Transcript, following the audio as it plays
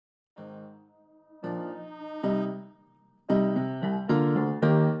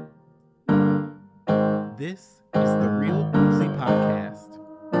This is the Real Boozy Podcast.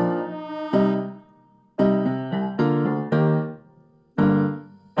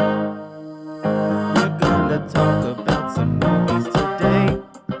 We're gonna talk about some movies today.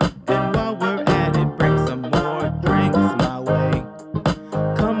 And while we're at it, bring some more drinks my way.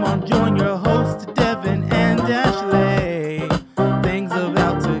 Come on, join your hosts, Devin and Ashley. Things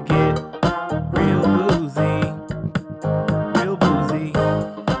about to get real boozy. Real boozy.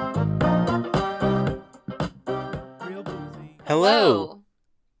 Real boozy. Hello.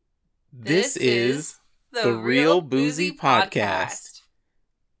 This is the Real Boozy Podcast.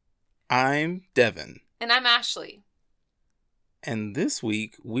 I'm Devin. And I'm Ashley. And this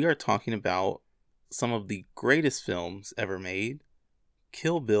week we are talking about some of the greatest films ever made,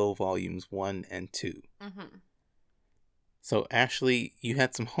 Kill Bill Volumes 1 and 2. Mm-hmm. So Ashley, you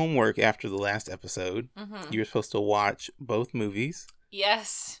had some homework after the last episode. Mm-hmm. You were supposed to watch both movies.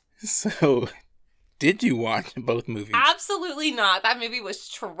 Yes. So, did you watch both movies? Absolutely not. That movie was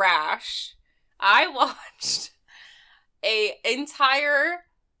trash. I watched a entire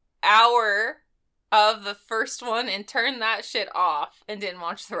hour of the first one and turned that shit off and didn't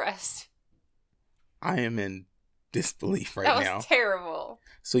watch the rest. I am in disbelief right That now. was terrible.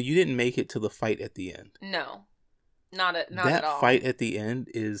 So you didn't make it to the fight at the end. No. Not at all. That fight at the end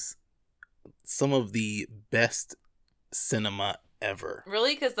is some of the best cinema ever.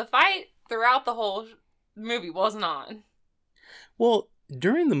 Really? Because the fight throughout the whole movie wasn't on. Well,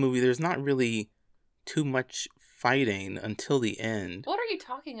 during the movie, there's not really too much fighting until the end. What are you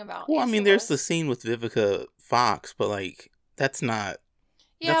talking about? Well, Yes, I mean, there there's the was. scene with Vivica Fox, but like that's not.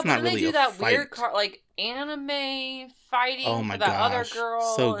 Yeah, that's but not then they really do a that fight. weird like anime fighting Oh my for that other gosh,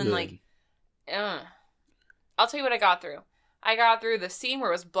 girl so and good. like I'll tell you what I got through. I got through the scene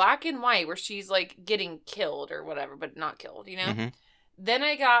where it was black and white where she's like getting killed or whatever, but not killed, you know? Mhm. Then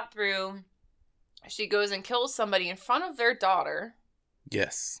I got through she goes and kills somebody in front of their daughter,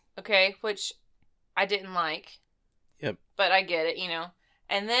 Yes. okay, which I didn't like. Yep. But I get it, you know.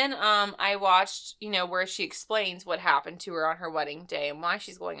 And then I watched, you know, where she explains what happened to her on her wedding day and why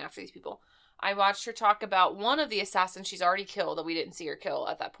she's going after these people. I watched her talk about one of the assassins she's already killed that we didn't see her kill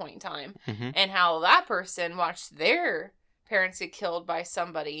at that point in time. Mhm. And how that person watched their parents get killed by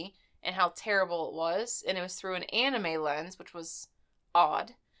somebody and how terrible it was. And it was through an anime lens, which was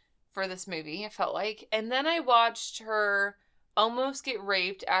odd for this movie, I felt like. And then I watched her almost get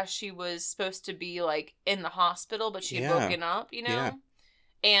raped as she was supposed to be like in the hospital, but she had Yeah. woken up, you know? Yeah.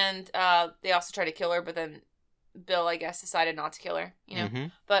 And they also tried to kill her, but then Bill, I guess, decided not to kill her, you know?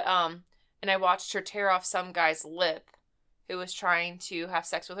 Mhm. But and I watched her tear off some guy's lip who was trying to have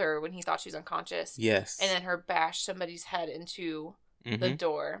sex with her when he thought she was unconscious. Yes. And then her bash somebody's head into the Mhm.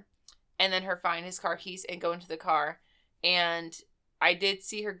 door. And then her find his car keys and go into the car. And I did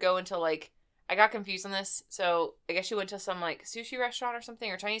see her go into like, I got confused on this. So I guess she went to some like sushi restaurant or something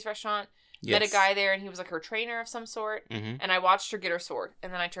or Chinese restaurant. Yes. Met a guy there and he was like her trainer of some sort. Mhm. And I watched her get her sword.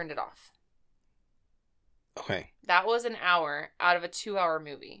 And then I turned it off. Okay. That was an hour out of a 2-hour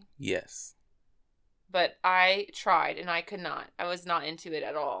movie. Yes. But I tried and I could not. I was not into it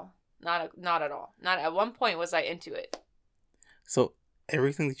at all. Not at all. Not at one point was I into it. So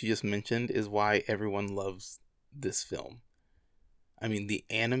everything that you just mentioned is why everyone loves this film. I mean, the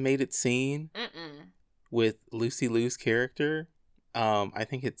animated scene Mm-mm. with Lucy Liu's character, I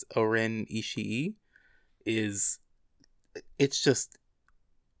think it's Oren Ishii, it's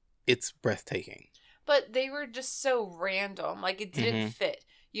breathtaking. But they were just so random. Like, it didn't Mhm. fit.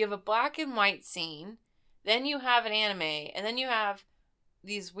 You have a black and white scene, then you have an anime, and then you have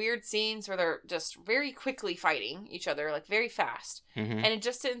these weird scenes where they're just very quickly fighting each other, like, very fast. Mhm. And it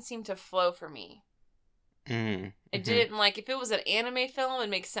just didn't seem to flow for me. Mhm. It Mhm. didn't, like, if it was an anime film, it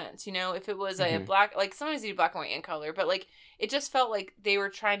makes sense, you know? If it was a Mhm. black, like, sometimes they do black and white and color, but, like, it just felt like they were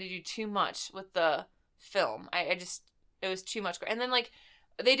trying to do too much with the film. It was too much. And then, like,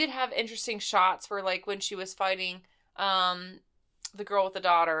 they did have interesting shots where, like, when she was fighting, the girl with the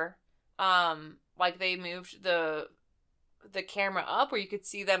daughter, like, they moved the camera up where you could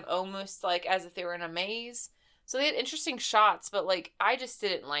see them almost, like, as if they were in a maze. So they had interesting shots, but, like, I just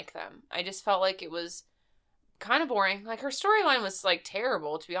didn't like them. I just felt like it was kind of boring. Like, her storyline was, like,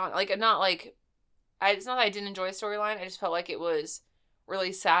 terrible, to be honest. Like, not, like, it's not that I didn't enjoy the storyline. I just felt like it was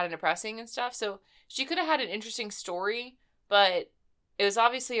really sad and depressing and stuff. So she could have had an interesting story, but it was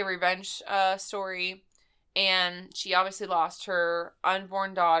obviously a revenge story, and she obviously lost her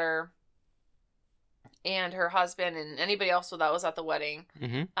unborn daughter and her husband and anybody else that was at the wedding.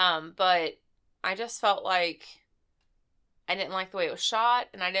 Mhm. But I just felt like I didn't like the way it was shot,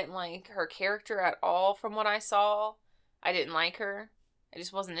 and I didn't like her character at all from what I saw. I didn't like her. I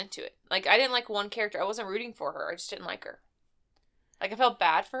just wasn't into it. Like, I didn't like one character. I wasn't rooting for her. I just didn't like her. Like, I felt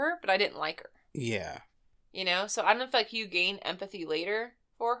bad for her, but I didn't like her. Yeah. You know? So, I don't know if, like, you gain empathy later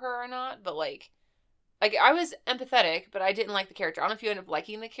for her or not, but, like, I was empathetic, but I didn't like the character. I don't know if you end up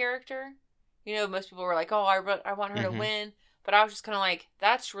liking the character. You know, most people were like, oh, I want her to win. But I was just kind of like,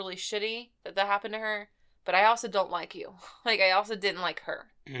 that's really shitty that happened to her. But I also don't like you. Like, I also didn't like her.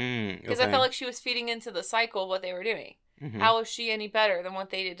 Because I felt like she was feeding into the cycle of what they were doing. How was she any better than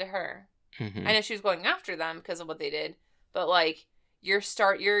what they did to her? I know she was going after them because of what they did. But, like, you're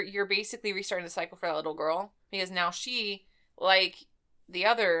basically restarting the cycle for that little girl. Because now she, like the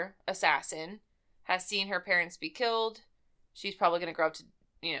other assassin, has seen her parents be killed. She's probably going to grow up to,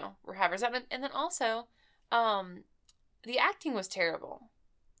 you know, have resentment. And then also, the acting was terrible.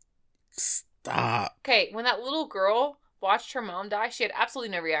 Stop. Okay, when that little girl watched her mom die, she had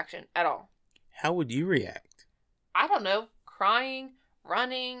absolutely no reaction at all. How would you react? I don't know. Crying,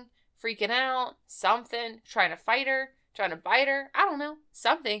 running, freaking out, something, trying to fight her, trying to bite her. I don't know.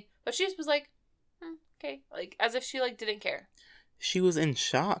 Something. But she just was like, okay. Like, as if she, like, didn't care. She was in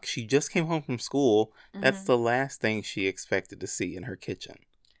shock. She just came home from school. That's the last thing she expected to see in her kitchen.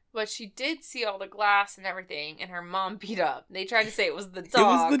 But she did see all the glass and everything, and her mom beat up. They tried to say it was the dog. It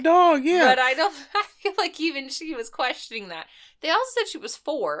was the dog, yeah. But I feel like even she was questioning that. They also said she was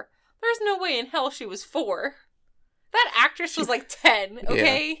 4. There's no way in hell she was 4. That actress was like 10,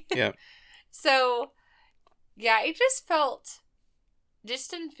 okay? Yeah. So, yeah, it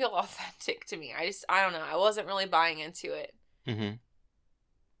just didn't feel authentic to me. I don't know. I wasn't really buying into it.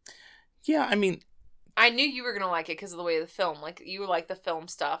 Yeah, I mean, I knew you were going to like it because of the way of the film. Like, you like the film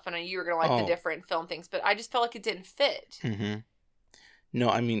stuff, and you were going to like the different film things, but I just felt like it didn't fit. No,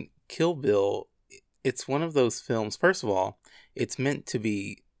 I mean, Kill Bill, it's one of those films. First of all, it's meant to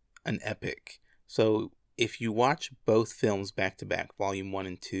be an epic. So if you watch both films back to back, volume 1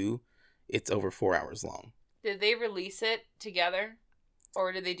 and 2, it's over 4 hours long. Did they release it together?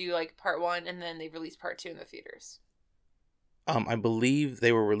 Or did they do like part 1 and then they released part 2 in the theaters? I believe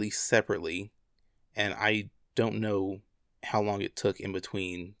they were released separately, and I don't know how long it took in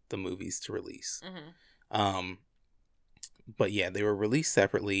between the movies to release. But yeah, they were released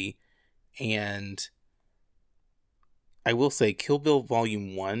separately, and I will say Kill Bill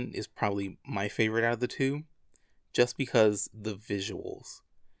Volume 1 is probably my favorite out of the two, just because the visuals.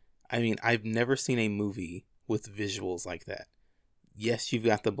 I mean, I've never seen a movie with visuals like that. Yes, you've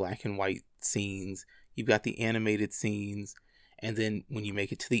got the black and white scenes, you've got the animated scenes, and then when you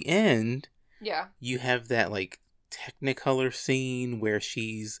make it to the end, you have that like Technicolor scene where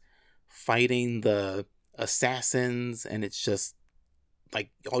she's fighting the assassins, and it's just like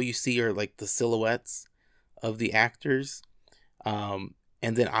all you see are like the silhouettes of the actors. And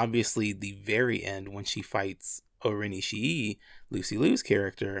then obviously the very end when she fights Oren Ishii, Lucy Liu's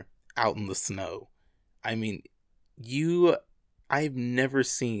character, out in the snow. I mean, I've never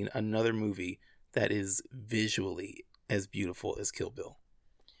seen another movie that is visually as beautiful as Kill Bill.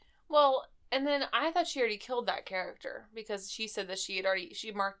 Well, and then I thought she already killed that character because she said that she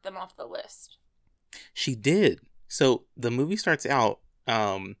marked them off the list. She did. So the movie starts out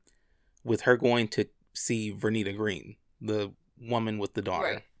with her going to see Vernita Green, the woman with the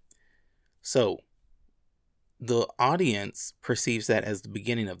daughter. Right. So the audience perceives that as the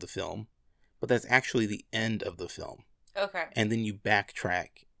beginning of the film, but that's actually the end of the film. Okay. And then you backtrack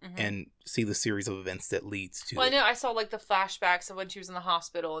and see the series of events that leads to it. I know I saw like the flashbacks of when she was in the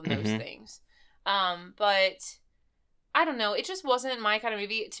hospital and those things. But I don't know. It just wasn't my kind of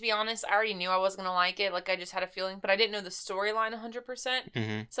movie. To be honest, I already knew I wasn't going to like it. Like, I just had a feeling. But I didn't know the storyline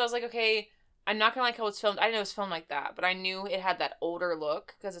 100%. So I was like, okay, I'm not going to like how it's filmed. I didn't know it was filmed like that. But I knew it had that older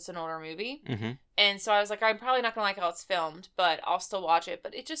look because it's an older movie. And so I was like, I'm probably not going to like how it's filmed. But I'll still watch it.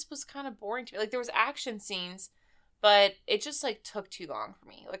 But it just was kind of boring to me. Like, there was action scenes. But it just, like, took too long for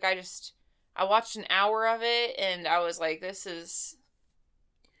me. Like, I watched an hour of it. And I was like, this is...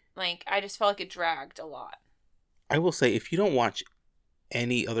 Like, I just felt like it dragged a lot. I will say, if you don't watch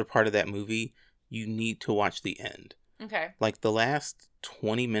any other part of that movie, you need to watch the end. Okay. Like, the last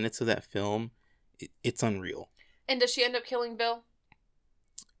 20 minutes of that film, it's unreal. And does she end up killing Bill?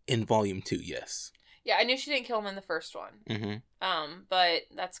 In Volume 2, yes. Yeah, I knew she didn't kill him in the first one. But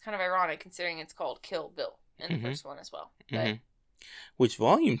that's kind of ironic, considering it's called Kill Bill in the first one as well. But... Which,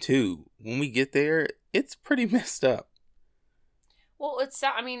 Volume 2, when we get there, it's pretty messed up. Well,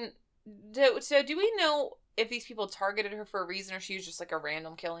 I mean, so do we know if these people targeted her for a reason or she was just like a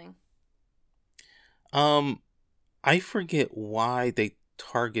random killing? I forget why they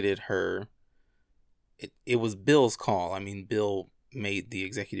targeted her. It was Bill's call. I mean, Bill made the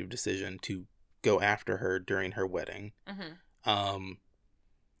executive decision to go after her during her wedding.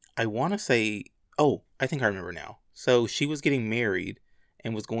 I want to say, oh, I think I remember now. So she was getting married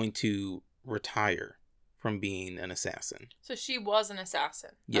and was going to retire from being an assassin. So she was an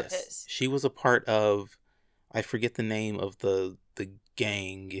assassin Yes. of his. She was a part of, I forget the name of the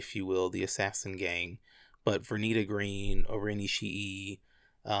gang, if you will, the assassin gang. But Vernita Green, Oren Ishii,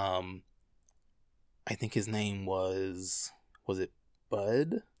 I think his name was it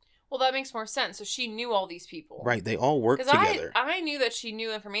Bud? Well, that makes more sense. So she knew all these people. Right, they all worked together. I knew that she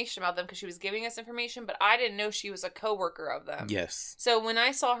knew information about them because she was giving us information, but I didn't know she was a coworker of them. Yes. So when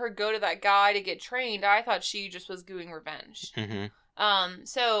I saw her go to that guy to get trained, I thought she just was doing revenge. Mm-hmm.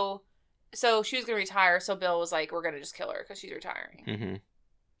 So she was going to retire, so Bill was like, we're going to just kill her because she's retiring. Mm-hmm.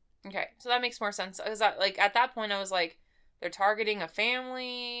 Okay, so that makes more sense. Because like at that point, I was like, they're targeting a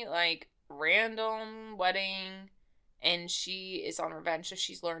family, like random wedding, and she is on revenge, so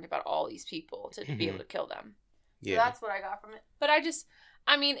she's learned about all these people to be able to kill them. Yeah, so that's what I got from it. But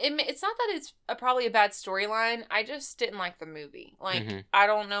I mean, it's not that it's probably a bad storyline. I just didn't like the movie. Like, I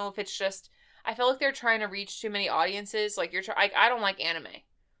don't know if it's just, I feel like they're trying to reach too many audiences. Like, I don't like anime.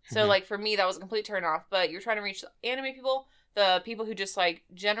 So, like, for me, that was a complete turn off. But you're trying to reach the anime people, the people who just like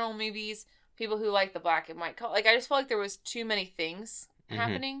general movies, people who like the black and white color. Like, I just felt like there was too many things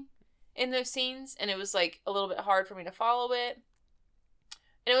happening in those scenes. And it was, like, a little bit hard for me to follow it.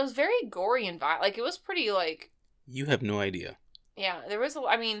 And it was very gory and violent. Like, it was pretty, like... You have no idea. Yeah, there was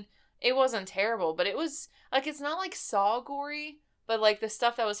I mean, it wasn't terrible, but it was, like, it's not, like, Saw gory, but, like, the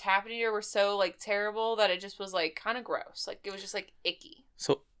stuff that was happening here were so, like, terrible that it just was, like, kind of gross. Like, it was just, like, icky.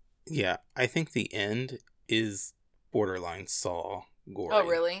 So, yeah, I think the end is borderline Saw gory. Oh,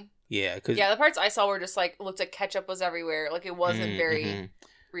 really? Yeah, because... Yeah, the parts I saw were just, like, looked like ketchup was everywhere. Like, it wasn't very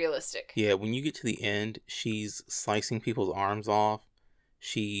realistic. Yeah, when you get to the end, she's slicing people's arms off.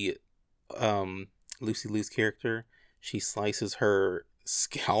 She, Lucy Liu's character, she slices her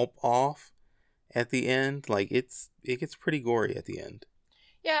scalp off at the end. Like, it gets pretty gory at the end.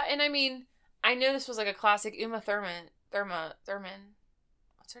 Yeah, and I mean, I know this was like a classic. Uma Thurman.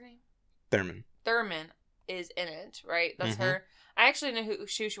 What's her name? Thurman is in it, right? That's her. I actually knew who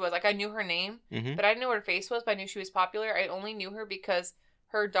she was. Like, I knew her name, but I didn't know what her face was, but I knew she was popular. I only knew her because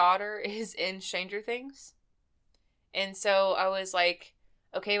her daughter is in Stranger Things. And so I was like,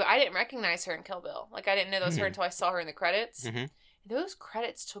 okay, but I didn't recognize her in Kill Bill. Like, I didn't know that was her until I saw her in the credits. Those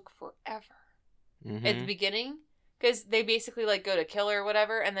credits took forever at the beginning. Because they basically, like, go to kill her or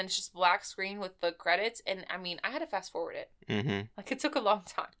whatever, and then it's just black screen with the credits. And, I mean, I had to fast forward it. Like, it took a long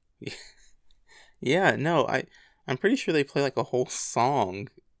time. Yeah, no, I'm pretty sure they play, like, a whole song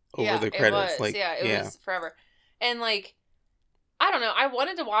over the credits. It was forever. And, like, I don't know. I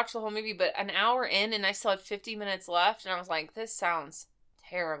wanted to watch the whole movie, but an hour in, and I still had 50 minutes left, and I was like, this sounds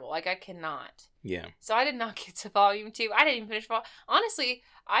terrible. Like, I cannot. Yeah. So I did not get to Volume 2. I didn't even finish Honestly,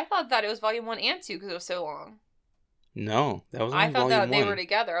 I thought that it was Volume 1 and 2 because it was so long. No, that was only I thought Volume that 1. they were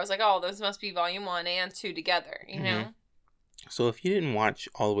together. I was like, oh, those must be Volume 1 and 2 together, you know? So if you didn't watch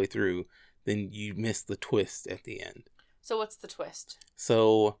all the way through, then you missed the twist at the end. So what's the twist?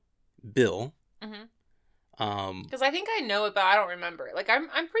 So, Bill... because I think I know it, but I don't remember it. Like, I'm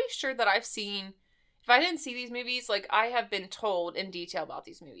pretty sure that I've seen... If I didn't see these movies, like, I have been told in detail about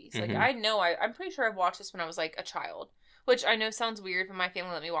these movies. Like, I know... I'm pretty sure I've watched this when I was, like, a child. Which I know sounds weird, but my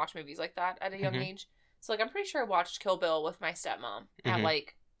family let me watch movies like that at a young age. So, like, I'm pretty sure I watched Kill Bill with my stepmom at,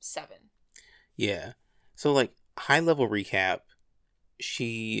 like, 7. Yeah. So, like, high-level recap,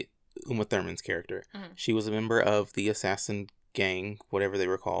 Uma Thurman's character, she was a member of the assassin gang, whatever they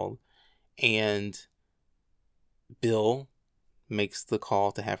were called, and Bill makes the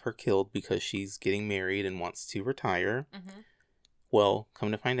call to have her killed because she's getting married and wants to retire. Well, come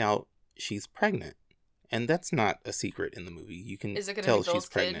to find out, she's pregnant. And that's not a secret in the movie. You can tell she's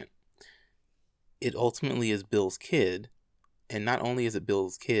pregnant. It ultimately is Bill's kid, and not only is it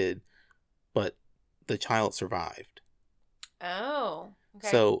Bill's kid, but the child survived. Oh, okay.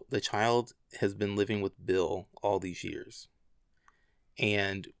 So the child has been living with Bill all these years.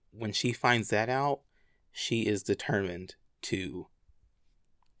 And when she finds that out, she is determined to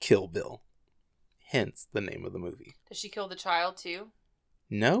kill Bill. Hence the name of the movie. Does she kill the child too?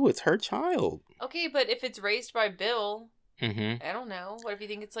 No, it's her child. Okay, but if it's raised by Bill, I don't know. What if you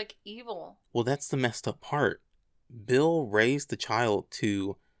think it's, like, evil? Well, that's the messed up part. Bill raised the child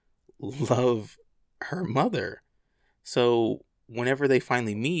to love her mother. So whenever they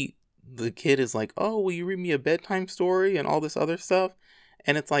finally meet, the kid is like, oh, will you read me a bedtime story and all this other stuff?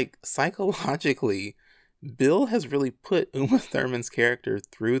 And it's like, psychologically, Bill has really put Uma Thurman's character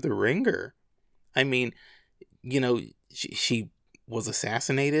through the ringer. I mean, you know, she was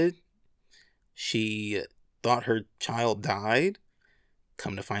assassinated. She thought her child died.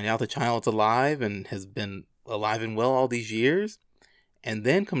 come to find out the child's alive and has been alive and well all these years. And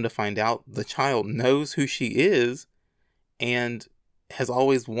then come to find out the child knows who she is and has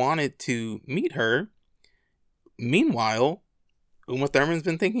always wanted to meet her. Meanwhile, Uma Thurman's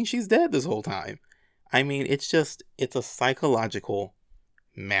been thinking she's dead this whole time. I mean, it's a psychological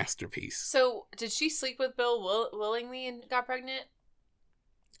masterpiece. So, did she sleep with Bill willingly and got pregnant?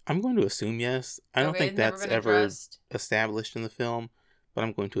 I'm going to assume yes. I don't think that's ever addressed. established in the film, but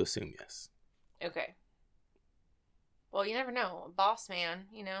I'm going to assume yes. Okay. Well, you never know. Boss man,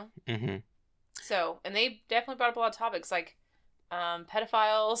 you know? Mm-hmm. So, and they definitely brought up a lot of topics like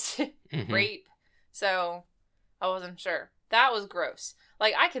pedophiles, Mm-hmm. rape. So, I wasn't sure. That was gross.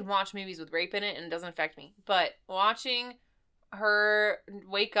 Like, I could watch movies with rape in it and it doesn't affect me. But watching her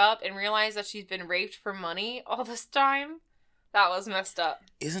wake up and realize that she's been raped for money all this time, that was messed up.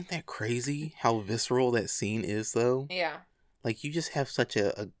 Isn't that crazy how visceral that scene is, though? Yeah. Like, you just have such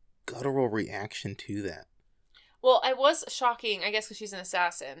a guttural reaction to that. Well, it was shocking, I guess, because she's an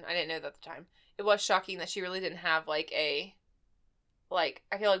assassin. I didn't know that at the time. It was shocking that she really didn't have, I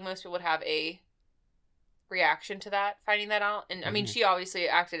feel like most people would have a reaction to that, finding that out. And, I mean, she obviously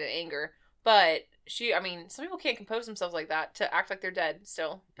acted in anger, but some people can't compose themselves like that to act like they're dead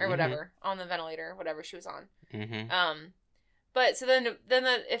still, or whatever, on the ventilator, whatever she was on. Mm-hmm. But, so then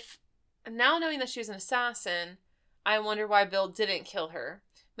now knowing that she was an assassin, I wonder why Bill didn't kill her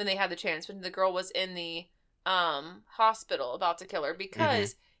when they had the chance, when the girl was in the hospital about to kill her,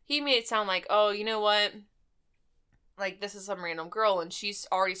 because he made it sound like, oh, you know what, like, this is some random girl and she's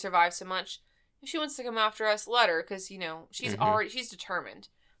already survived so much. If she wants to come after us, let her, because, you know, she's determined.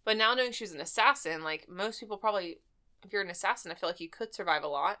 But now knowing she's an assassin, like, most people probably, if you're an assassin, I feel like you could survive a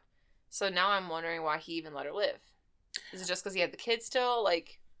lot. So now I'm wondering why he even let her live. Is it just because he had the kid still?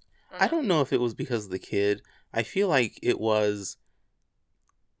 Like, I don't know if it was because of the kid. I feel like it was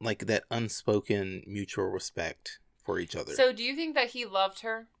like that unspoken mutual respect for each other. So do you think that he loved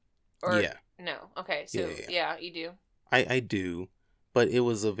her? Or yeah. No. Okay. So yeah, you do. I do. But it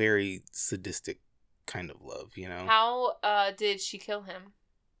was a very sadistic kind of love, you know? How did she kill him?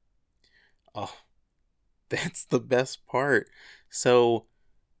 Oh, that's the best part. So,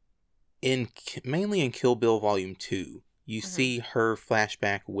 mainly in Kill Bill Volume 2, you see her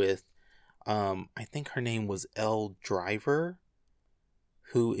flashback with, I think her name was Elle Driver,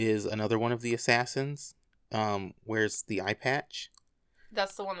 who is another one of the assassins, wears the eye patch.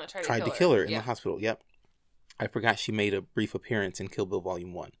 That's the one that tried to kill her in the hospital, yep. I forgot she made a brief appearance in Kill Bill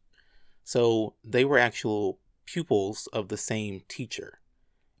Volume 1. So, they were actual pupils of the same teacher.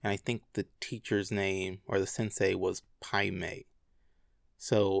 And I think the teacher's name, or the sensei, was Pai Mei.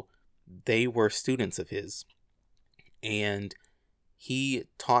 So, they were students of his. And he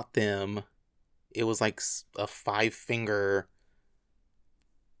taught them, it was like a 5-finger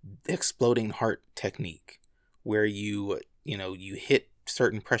exploding heart technique. Where you hit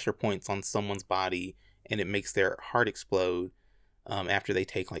certain pressure points on someone's body and it makes their heart explode after they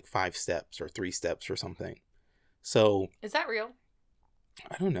take like 5 steps or 3 steps or something. So, is that real?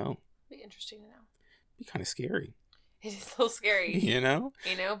 I don't know. It'd be interesting to know. It'd be kind of scary. It is so scary. You know?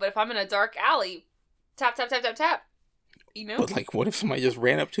 But if I'm in a dark alley, tap, tap, tap, tap, tap. You know? But like, what if somebody just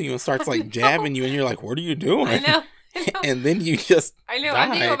ran up to you and starts like jabbing you and you're like, what are you doing? I know. And then you just die.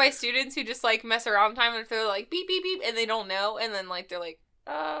 I'm thinking about my students who just like mess around time and they're like beep, beep, beep, and they don't know. And then like, they're like,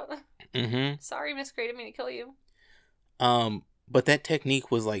 sorry, Miss Gray, I didn't mean to kill you. But that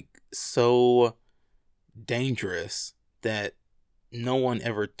technique was like so dangerous that no one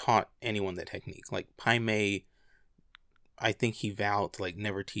ever taught anyone that technique. Like Pai Mei, I think he vowed to like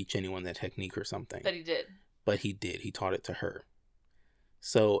never teach anyone that technique or something. But he did. But he did. He taught it to her.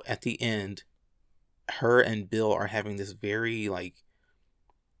 So at the end, her and Bill are having this very like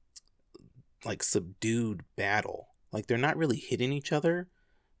subdued battle. Like they're not really hitting each other.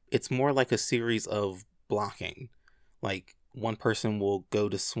 It's more like a series of blocking. Like one person will go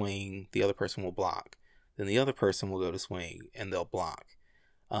to swing, the other person will block. Then the other person will go to swing and they'll block.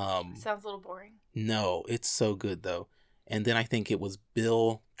 Sounds a little boring. No, it's so good though. And then I think it was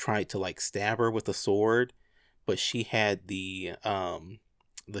Bill tried to like stab her with a sword, but she had the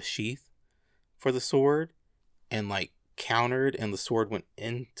sheath for the sword and like countered and the sword went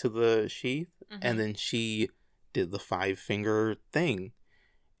into the sheath. And then she did the 5-finger thing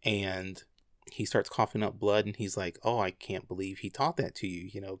and he starts coughing up blood and he's like, oh, I can't believe he taught that to you.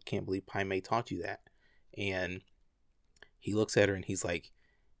 You know, can't believe Pai Mei taught you that. And he looks at her and he's like,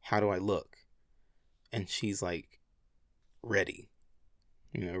 how do I look? And she's like, ready,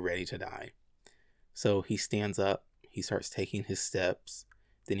 ready to die. So he stands up, he starts taking his steps.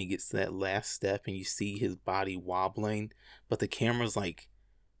 Then he gets to that last step and you see his body wobbling, but the camera's like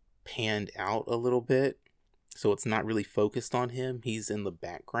panned out a little bit. So it's not really focused on him. He's in the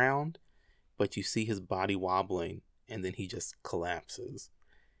background, but you see his body wobbling and then he just collapses.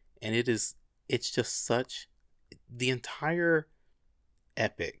 And it's just such, the entire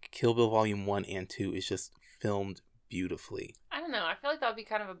epic, Kill Bill Volume 1 and 2 is just filmed beautifully. I don't know. I feel like that would be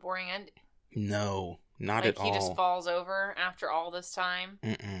kind of a boring ending. No, not like at all. He just falls over after all this time.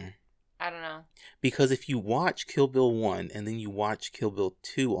 Mm-mm. I don't know. Because if you watch Kill Bill 1 and then you watch Kill Bill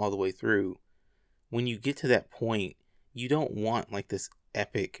 2 all the way through, when you get to that point, you don't want like this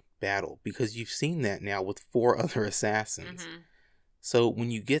epic battle because you've seen that now with 4 other assassins. Mm-hmm. So when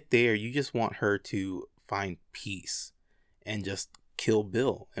you get there, you just want her to find peace and just kill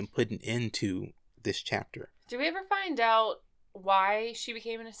Bill and put an end to this chapter. Did we ever find out why she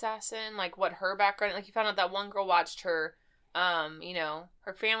became an assassin? Like what her background, like you found out that one girl watched her,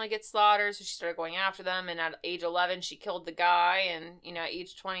 her family get slaughtered, so she started going after them, and at age 11 she killed the guy, and at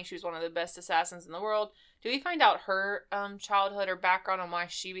age 20 she was one of the best assassins in the world. Do we find out her childhood or background on why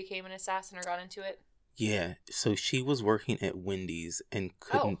she became an assassin or got into it? Yeah, so she was working at Wendy's and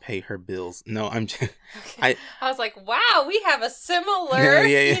couldn't pay her bills. No, I'm just... Okay. I was like, wow, we have a similar...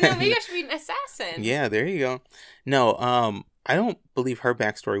 Yeah. Maybe I should be an assassin. Yeah, there you go. No, I don't believe her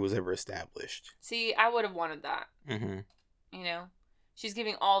backstory was ever established. See, I would have wanted that. Mm-hmm. She's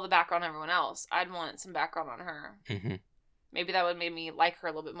giving all the background on everyone else. I'd want some background on her. Mm-hmm. Maybe that would make me like her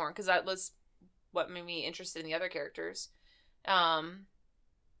a little bit more, because that was what made me interested in the other characters.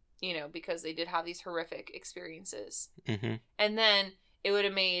 Because they did have these horrific experiences. Mm-hmm. And then it would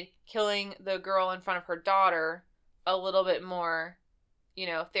have made killing the girl in front of her daughter a little bit more,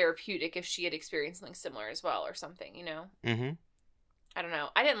 therapeutic if she had experienced something similar as well or something, Mm-hmm. I don't know.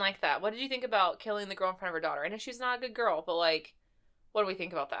 I didn't like that. What did you think about killing the girl in front of her daughter? I know she's not a good girl, but, what do we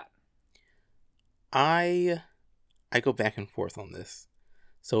think about that? I go back and forth on this.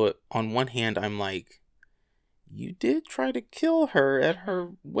 So on one hand, I'm like, you did try to kill her at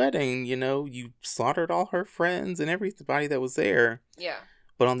her wedding, you slaughtered all her friends and everybody that was there. Yeah.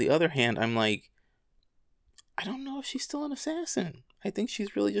 But on the other hand, I'm like, I don't know if she's still an assassin. I think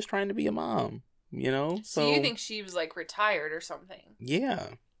she's really just trying to be a mom, So you think she was, retired or something? Yeah.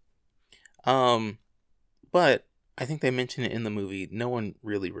 But I think they mention it in the movie, no one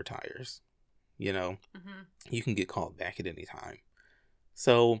really retires, Mm-hmm. You can get called back at any time.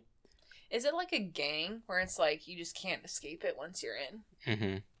 So... Is it like a gang where it's you just can't escape it once you're in?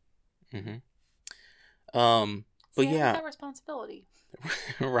 Mm-hmm. Mm-hmm. But I yeah. have that responsibility.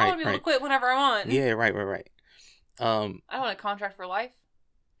 Right, I want to be able to quit whenever I want. Yeah, right. I don't want a contract for life.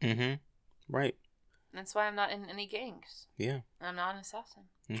 Mm-hmm. Right. That's why I'm not in any gangs. Yeah. I'm not an assassin.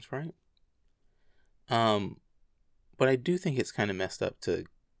 That's right. But I do think it's kind of messed up to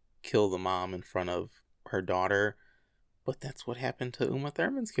kill the mom in front of her daughter. But that's what happened to Uma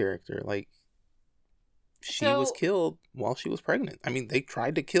Thurman's character. She was killed while she was pregnant. I mean, they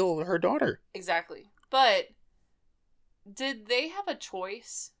tried to kill her daughter. Exactly. But did they have a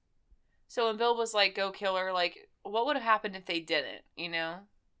choice? So when Bill was go kill her, what would have happened if they didn't,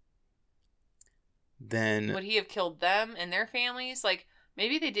 Then... Would he have killed them and their families?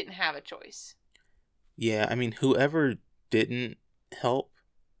 Maybe they didn't have a choice. Yeah, I mean, whoever didn't help,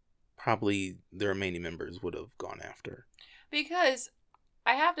 probably the remaining members would have gone after. Because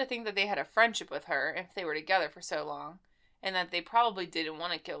I have to think that they had a friendship with her if they were together for so long. And that they probably didn't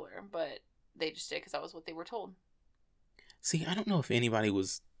want to kill her, but they just did because that was what they were told. See, I don't know if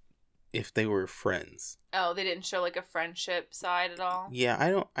they were friends. Oh, they didn't show a friendship side at all?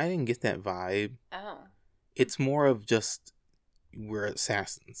 Yeah, I didn't get that vibe. Oh. It's more of just, we're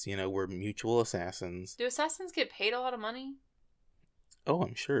assassins, we're mutual assassins. Do assassins get paid a lot of money? Oh,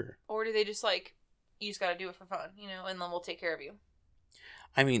 I'm sure. Or do they just you just gotta do it for fun, and then we'll take care of you?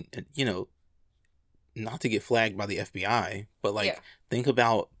 I mean, not to get flagged by the FBI, but Yeah. Think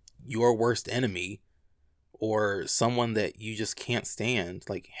about your worst enemy or someone that you just can't stand.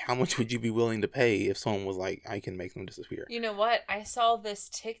 How much would you be willing to pay if someone was I can make them disappear? You know what? I saw this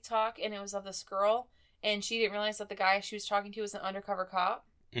TikTok and it was of this girl, and she didn't realize that the guy she was talking to was an undercover cop.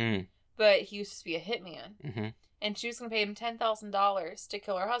 But he used to be a hitman. Mm-hmm. And she was going to pay him $10,000 to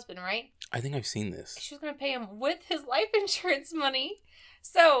kill her husband, right? I think I've seen this. She was going to pay him with his life insurance money.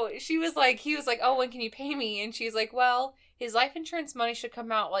 So he was like, oh, when can you pay me? And she's like, well, his life insurance money should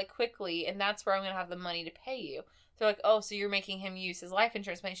come out quickly, and that's where I'm going to have the money to pay you. They're like, oh, so you're making him use his life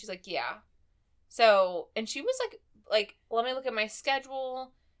insurance money? She's like, yeah. So, and she was like, let me look at my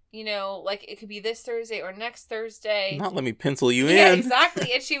schedule. It could be this Thursday or next Thursday. Not let me pencil you in. Yeah,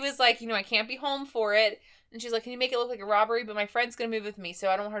 exactly. And she was like, I can't be home for it. And she's like, can you make it look like a robbery? But my friend's going to move with me, so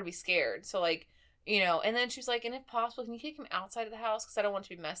I don't want her to be scared. So, you know, and then she was like, and if possible, can you kick him outside of the house? Because I don't want it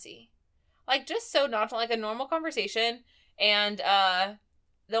to be messy. Like, just so nonchalant, like a normal conversation. And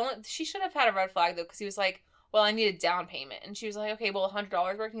she should have had a red flag, though, because he was like, well, I need a down payment. And she was like, okay, well, $100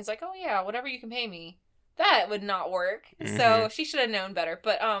 work? And he's like, oh, yeah, whatever you can pay me. That would not work. Mm-hmm. So she should have known better.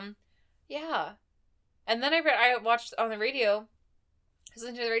 But, yeah. And then I watched on the radio,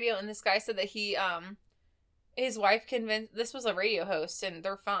 listened to the radio, and this guy said that his wife convinced, this was a radio host, and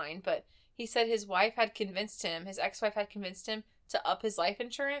they're fine, but he said his wife had convinced him, his ex-wife had convinced him to up his life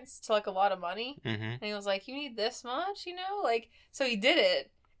insurance to, like, a lot of money. Mm-hmm. And he was like, you need this much, you know? Like, so he did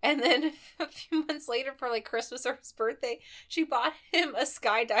it. And then a few months later for, like, Christmas or his birthday, she bought him a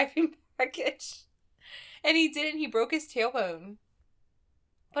skydiving package. And he did it, and he broke his tailbone.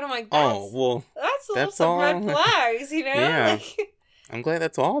 But I'm like, that's some red flags, you know? Yeah. Like, I'm glad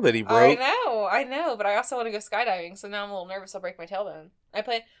that's all that he broke. I know, but I also want to go skydiving, so now I'm a little nervous I'll break my tailbone.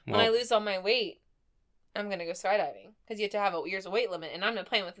 When I lose all my weight, I'm going to go skydiving, because you have to have years of weight limit, and I'm not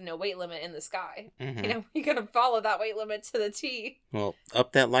playing with no weight limit in the sky. Mm-hmm. You know, you're going to follow that weight limit to the T. Well,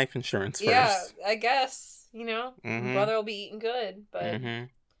 up that life insurance first. Yeah, I guess, you know, Mm-hmm. brother will be eating good, but Mm-hmm.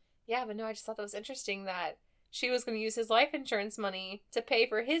 yeah, but no, I just thought that was interesting that she was going to use his life insurance money to pay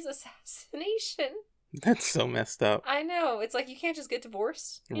for his assassination. That's so messed up. I know. It's like, you can't just get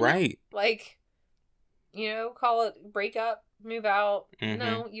divorced. You know? Right. Like, you know, call it break up, move out. Mm-hmm.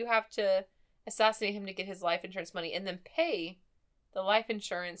 No, you have to assassinate him to get his life insurance money and then pay the life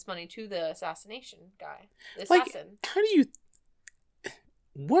insurance money to the assassination guy. The assassin. Like, how do you...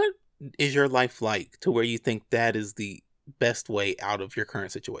 What is your life like to where you think that is the best way out of your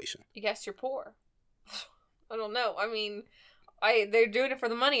current situation? I guess you're poor. I don't know. I mean, they're doing it for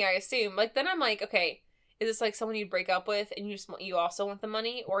the money, I assume. Like, then I'm like, okay, is this like someone you break up with and you also want the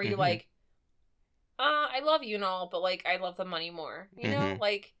money? Or are you Mhm. like, I love you and all, but like, I love the money more. You know? Mhm.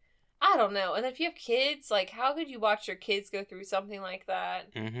 Like, I don't know. And if you have kids, like, how could you watch your kids go through something like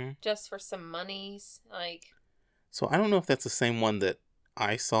that Mm-hmm. just for some monies? Like, So I don't know if that's the same one that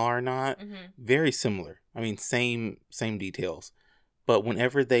I saw or not. mm-hmm. Very similar. I mean, same details. But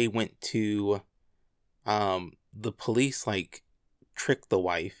whenever they went to, the police, like, tricked the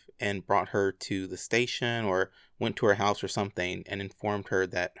wife and brought her to the station or went to her house or something and informed her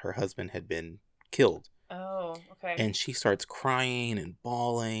that her husband had been killed. Oh, okay. And she starts crying and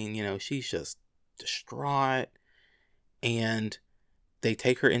bawling. You know, she's just distraught. And they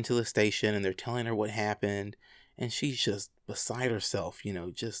take her into the station and they're telling her what happened. And she's just beside herself, you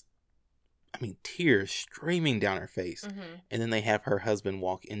know, just, I mean, tears streaming down her face. Mm-hmm. And then they have her husband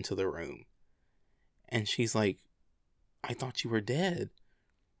walk into the room. And she's like, I thought you were dead.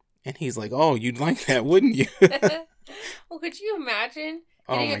 And he's like, oh, you'd like that, wouldn't you? Well, could you imagine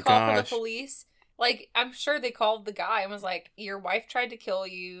Oh getting my a call from the gosh. police? Like, I'm sure they called the guy and was like, your wife tried to kill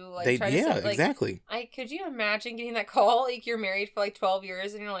you. Like, tried to Yeah, like, exactly. could you imagine getting that call? Like, you're married for like 12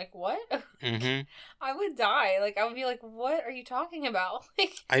 years and you're like, what? Mm-hmm. I would die. Like, I would be like, what are you talking about?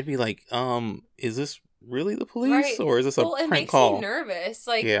 Like, I'd be like, is this really the police? Right. Or is this a well, it prank makes call? me nervous.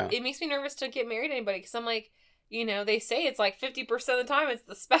 Like, Yeah. it makes me nervous to get married to anybody because I'm like, you know, they say it's like 50% of the time it's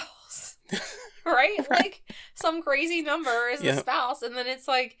the spouse. Right? Like, some crazy number is the Yep. spouse. And then it's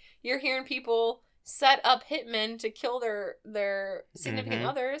like, you're hearing people set up hitmen to kill their significant Mhm.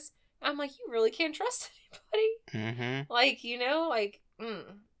 others. I'm like, you really can't trust anybody. Mm-hmm. Like, you know, like,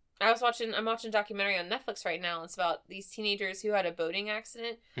 I'm watching a documentary on Netflix right now. It's about these teenagers who had a boating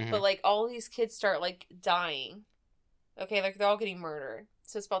accident, Mhm. but like all these kids start like dying. Okay, like they're all getting murdered.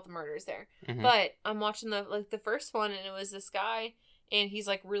 So it's about the murders there. Mhm. But I'm watching the first one, and it was this guy, and he's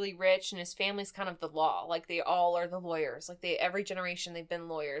like really rich, and his family's kind of the law. Like they all are the lawyers. Like every generation they've been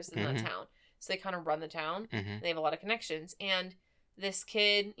lawyers in Mhm. that town. So they kind of run the town. Mm-hmm. And they have a lot of connections. And this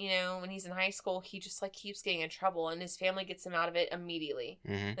kid, you know, when he's in high school, he just like keeps getting in trouble, and his family gets him out of it immediately.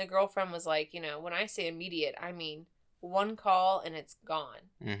 Mm-hmm. The girlfriend was like, you know, when I say immediate, I mean one call and it's gone,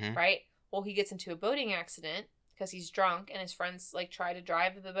 Mm-hmm. right? Well, he gets into a boating accident because he's drunk, and his friends like try to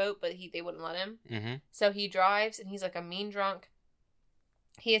drive the boat, but they wouldn't let him. Mm-hmm. So he drives, and he's like a mean drunk.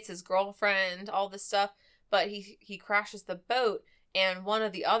 He hits his girlfriend, all this stuff, but he crashes the boat, and one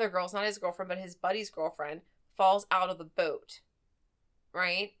of the other girls, not his girlfriend, but his buddy's girlfriend, falls out of the boat,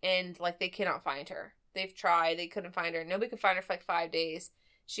 right? And like they cannot find her. They've tried, they couldn't find her. Nobody could find her for like 5 days.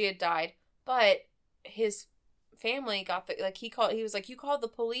 She had died, but his family got he was like, you called the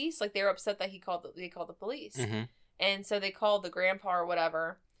police? Like they were upset that they called the police. Mm-hmm. And so they called the grandpa or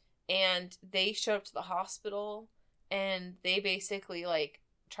whatever, and they showed up to the hospital, and they basically like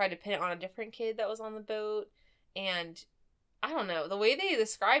tried to pin it on a different kid that was on the boat. And I don't know, the way they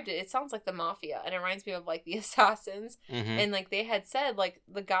described it, it sounds like the mafia, and it reminds me of, like, the assassins. Mm-hmm. And, like, they had said, like,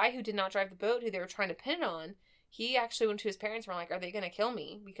 the guy who did not drive the boat, who they were trying to pin on, he actually went to his parents and were like, are they going to kill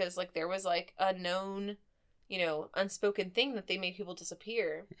me? Because, like, there was, like, a known, you know, unspoken thing that they made people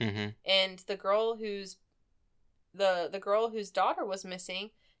disappear. Mm-hmm. And the girl whose daughter was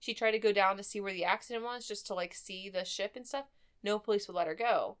missing, she tried to go down to see where the accident was, just to, like, see the ship and stuff. No police would let her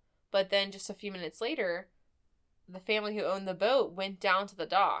go. But then just a few minutes later, the family who owned the boat went down to the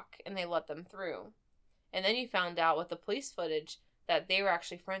dock, and they let them through. And then you found out with the police footage that they were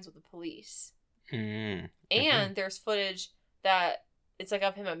actually friends with the police. Mm-hmm. And there's footage that it's like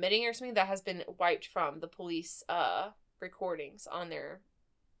of him admitting or something that has been wiped from the police recordings on their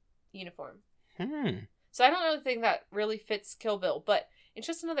uniform. Mm-hmm. So I don't know the thing that really fits Kill Bill, but it's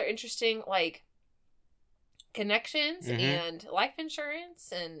just another interesting, like, connections and life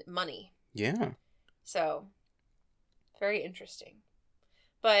insurance and money. Yeah. So, very interesting.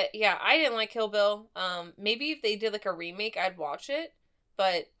 But yeah, I didn't like Kill Bill. Maybe if they did like a remake, I'd watch it.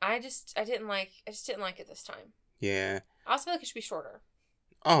 But I just didn't like it this time. Yeah. I also feel like it should be shorter.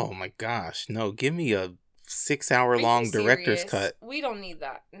 Oh my gosh. No, give me a 6-hour-long director's cut. We don't need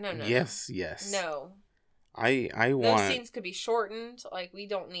that. No. Yes. No. I want... Those scenes could be shortened. Like, we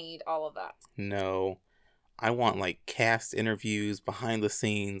don't need all of that. No. I want, like, cast interviews, behind the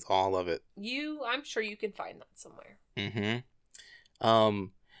scenes, all of it. I'm sure you can find that somewhere. Mm-hmm.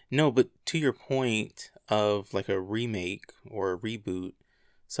 No, but to your point of, like, a remake or a reboot,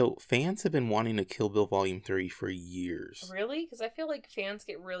 so fans have been wanting a Kill Bill Volume 3 for years. Really? Because I feel like fans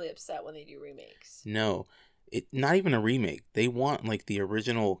get really upset when they do remakes. No. Not even a remake. They want, like, the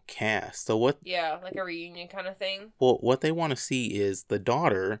original cast. So what... Yeah, like a reunion kind of thing. Well, what they want to see is the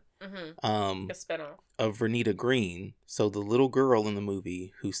daughter... a spinoff. Of Vernita Green. So the little girl in the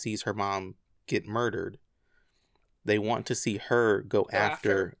movie who sees her mom get murdered, they want to see her go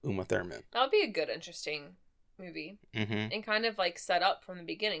after Uma Thurman. That would be a good, interesting movie. Mm-hmm. And kind of, like, set up from the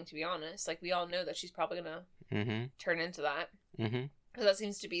beginning, to be honest. Like, we all know that she's probably going to turn into that. Mm-hmm. Because that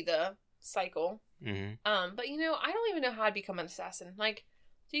seems to be the cycle. Mm-hmm. But, you know, I don't even know how I'd become an assassin. Like,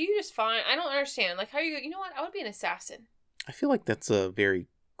 do you just find... I don't understand. Like, how you... You know what? I would be an assassin. I feel like that's a very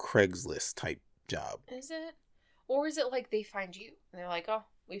Craigslist type job. Is it? Or is it like they find you and they're like, oh,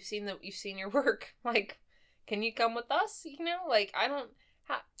 you've seen your work. Like, can you come with us? You know, like, I don't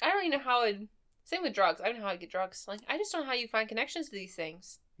even know how it. Same with drugs. I don't know how I get drugs. Like, I just don't know how you find connections to these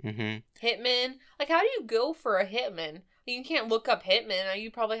things. Mm-hmm. Hitman. Like, how do you go for a hitman? You can't look up hitman.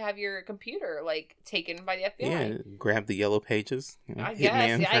 You probably have your computer, like, taken by the FBI. Yeah, grab the yellow pages. I guess.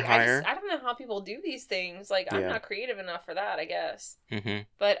 Hitman for hire. I don't know how people do these things. Like, I'm not creative enough for that, I guess. Mm-hmm.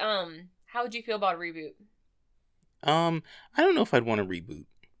 But, how would you feel about a reboot? I don't know if I'd want a reboot.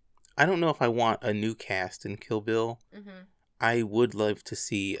 I don't know if I want a new cast in Kill Bill. Mm-hmm. I would love to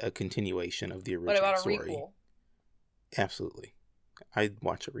see a continuation of the original story. What about a requel? Absolutely. I'd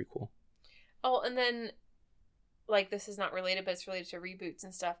watch a requel. Oh, and then, like, this is not related, but it's related to reboots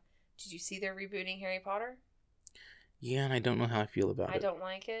and stuff. Did you see they're rebooting Harry Potter? Yeah, and I don't know how I feel about it. I don't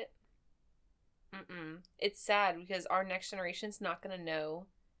like it. It's sad because our next generation's not going to know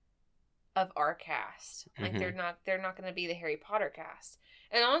of our cast. Like, they're not going to be the Harry Potter cast.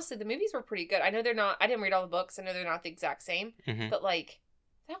 And honestly, the movies were pretty good. I know they're not, I didn't read all the books. I know they're not the exact same. But, like,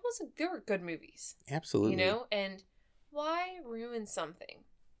 they were good movies. Absolutely. You know? And why ruin something?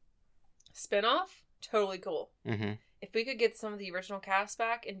 Spinoff? Totally cool. If we could get some of the original cast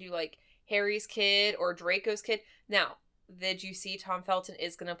back and do, like, Harry's kid or Draco's kid. Now, did you see Tom Felton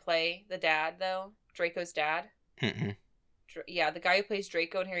is going to play the dad, though? Draco's dad? Yeah, the guy who plays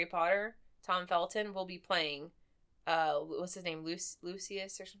Draco in Harry Potter, Tom Felton, will be playing, what's his name,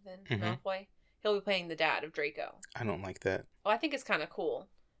 Lucius or something? Malfoy? He'll be playing the dad of Draco. I don't like that. Well, I think it's kind of cool.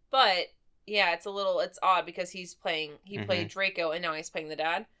 But, yeah, it's odd because he played Draco and now he's playing the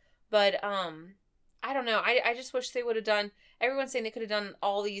dad. But, I don't know. I just wish they would have done, everyone's saying they could have done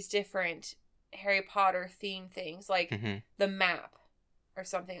all these different Harry Potter themed things, like the map or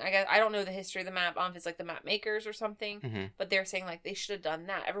something. I don't know the history of the map. I don't know if it's like the map makers or something, but they're saying like they should have done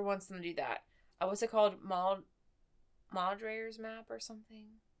that. Everyone wants them to do that. What's it called? Maudrayer's map or something?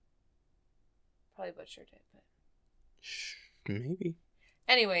 Probably butchered it, but maybe.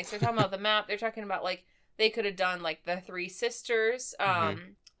 Anyway, so they're talking about the map. They're talking about like they could have done like the three sisters,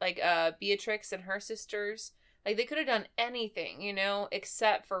 like Beatrix and her sisters. Like they could have done anything, you know,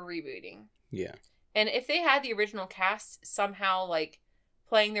 except for rebooting. Yeah. And if they had the original cast somehow like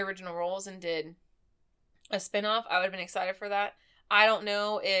playing their original roles and did a spinoff, I would have been excited for that. I don't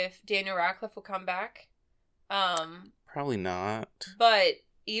know if Daniel Radcliffe will come back. Probably not. But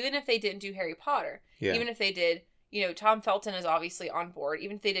even if they didn't do Harry Potter, even if they did, you know, Tom Felton is obviously on board.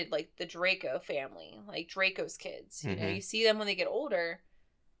 Even if they did, like, the Draco family, like, Draco's kids. You know, you see them when they get older.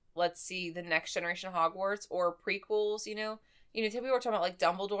 Let's see the next generation of Hogwarts or prequels, you know. You know, people were talking about, like,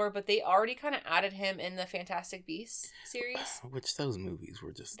 Dumbledore, but they already kind of added him in the Fantastic Beasts series. Which those movies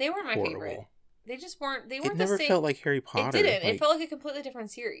were just They weren't my horrible. favorite. They just weren't, they It weren't never the same. felt like Harry Potter. It didn't. Like, It felt like a completely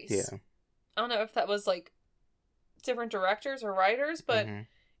different series. yeah. I don't know if that was, like, different directors or writers, but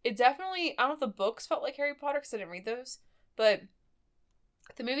it definitely, I don't know if the books felt like Harry Potter because I didn't read those, but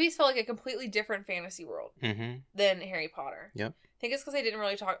the movies felt like a completely different fantasy world than Harry Potter. Yep. I think it's because they didn't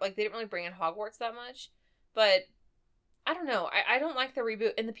really they didn't really bring in Hogwarts that much, but I don't know. I don't like the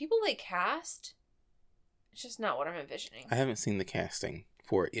reboot, and the people they cast, it's just not what I'm envisioning. I haven't seen the casting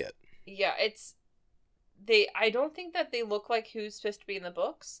for it yet. Yeah, I don't think that they look like who's supposed to be in the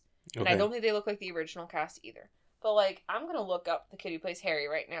books, and I don't think they look like the original cast either. But, like, I'm going to look up the kid who plays Harry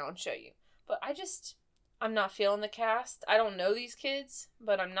right now and show you. But I'm not feeling the cast. I don't know these kids,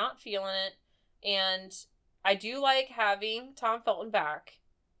 but I'm not feeling it. And I do like having Tom Felton back,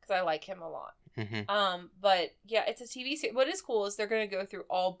 because I like him a lot. But, yeah, it's a TV series. What is cool is they're going to go through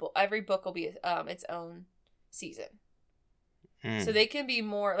every book will be its own season. So they can be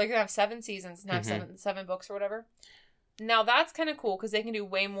more, like, they have 7 seasons and have seven books or whatever. Now, that's kind of cool, because they can do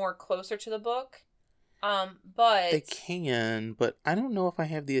way more closer to the book. But they can, but I don't know if I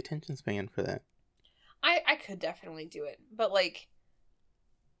have the attention span for that. I could definitely do it, but, like,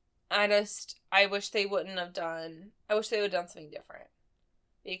 I wish they would have done something different,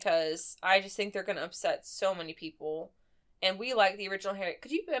 because I just think they're going to upset so many people, and we like the original Harry.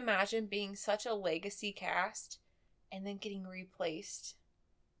 Could you imagine being such a legacy cast and then getting replaced?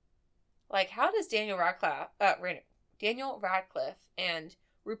 Like, how does Daniel Radcliffe and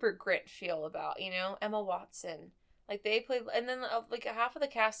Rupert Grint feel about, you know, Emma Watson? Like, they played, and then, like, half of the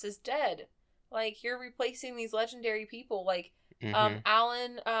cast is dead. Like, you're replacing these legendary people, like,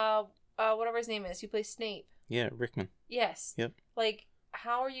 Alan, whatever his name is, who plays Snape. Yeah, Rickman. Yes. Yep. Like,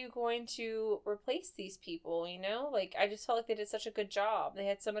 how are you going to replace these people, you know? Like, I just felt like they did such a good job. They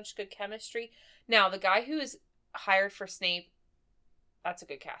had so much good chemistry. Now, the guy who is hired for Snape, that's a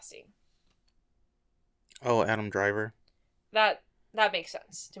good casting. Oh, Adam Driver. That makes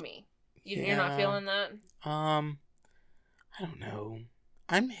sense to me. You're not feeling that? I don't know.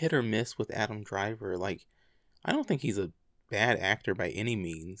 I'm hit or miss with Adam Driver. Like, I don't think he's a bad actor by any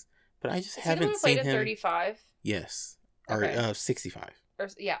means, but I just haven't seen him. 35? Yes. Okay. Or 65. Or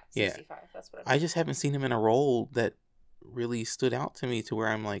 65. That's what I just haven't seen him in a role that really stood out to me to where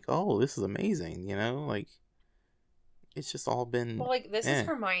I'm like, oh, this is amazing, you know? Like, it's just all been... Well, like, this is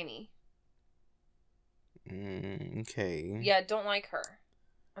Hermione. Okay. Yeah, don't like her.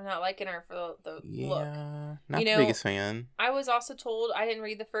 I'm not liking her for the look. Yeah, not the biggest fan. I was also told, I didn't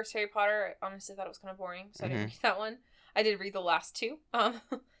read the first Harry Potter. I honestly thought it was kind of boring, so I didn't read that one. I did read the last 2,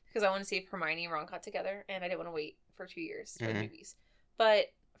 because I wanted to see if Hermione and Ron got together, and I didn't want to wait for 2 years for the movies. But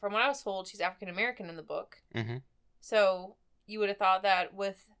from what I was told, she's African American in the book. So you would have thought that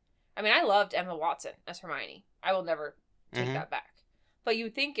I loved Emma Watson as Hermione. I will never take that back. But you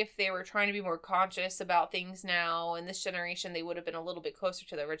would think if they were trying to be more conscious about things now in this generation, they would have been a little bit closer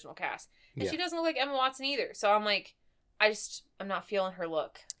to the original cast. And she doesn't look like Emma Watson either. So I'm like, I'm not feeling her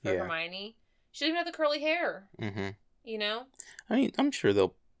look for Hermione. She doesn't even have the curly hair. You know? I mean, I'm sure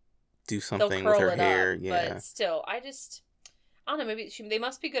they'll do something with her hair. But still, I don't know, maybe they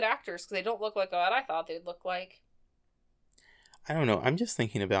must be good actors, because they don't look like what I thought they'd look like. I don't know. I'm just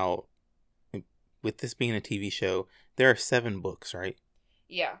thinking about, with this being a TV show, there are 7 books, right?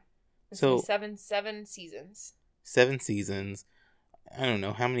 Yeah. So 7 seasons. 7 seasons. I don't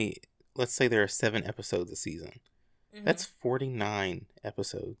know how many. Let's say there are 7 episodes a season. That's 49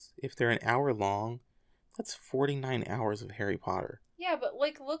 episodes. If they're an hour long, that's 49 hours of Harry Potter. Yeah, but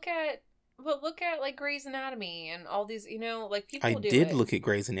look at like Grey's Anatomy and all these, you know, like people do it. I did look at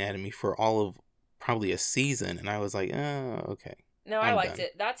Grey's Anatomy for all of probably a season, and I was like, oh, okay. No, I liked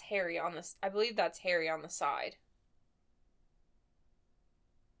it. That's Harry I believe that's Harry on the side.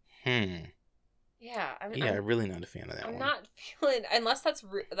 Yeah, I'm really not a fan of that one. I'm not feeling, unless that's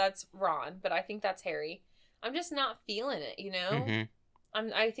Ron, but I think that's Harry. I'm just not feeling it, you know?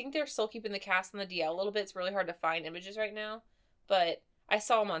 I think they're still keeping the cast on the DL a little bit. It's really hard to find images right now, but I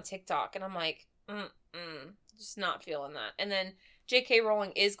saw them on TikTok, and I'm like, just not feeling that. And then J.K.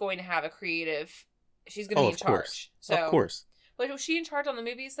 Rowling is going to have a creative. She's going to be in charge. So, of course. But was she in charge on the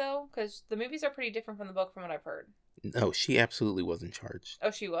movies, though? Because the movies are pretty different from the book, from what I've heard. No, she absolutely was in charge.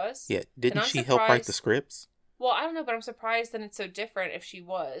 Oh, she was? Yeah. Didn't she help write the scripts? Well, I don't know, but I'm surprised that it's so different if she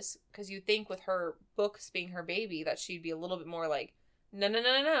was. Because you'd think with her books being her baby that she'd be a little bit more, like,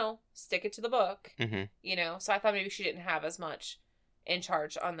 no, stick it to the book. Mm-hmm. You know, so I thought maybe she didn't have as much in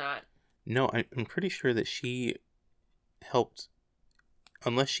charge on that. No, I'm pretty sure that she helped,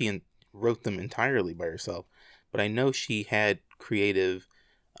 unless she wrote them entirely by herself. But I know she had creative.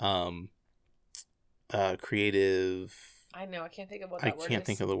 I know, I can't think of what that word is. I can't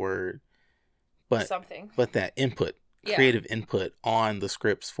think of the word, but something. But that input, creative input on the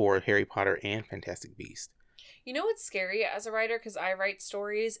scripts for Harry Potter and Fantastic Beasts. You know what's scary as a writer, because I write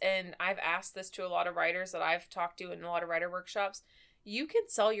stories, and I've asked this to a lot of writers that I've talked to in a lot of writer workshops. You can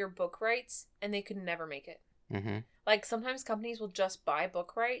sell your book rights, and they could never make it. Mm-hmm. Like, sometimes companies will just buy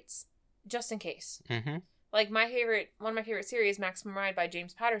book rights, just in case. Mm-hmm. Like, one of my favorite series, Maximum Ride by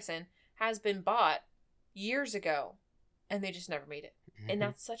James Patterson, has been bought years ago, and they just never made it. Mm-hmm. And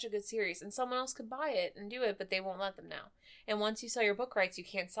that's such a good series, and someone else could buy it and do it, but they won't let them now. And once you sell your book rights, you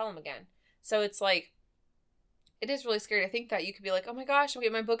can't sell them again. So it's like, it is really scary to think that you could be like, oh my gosh, I'll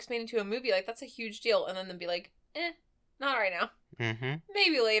get my books made into a movie. Like, that's a huge deal. And then they'll be like, not right now. Mm-hmm.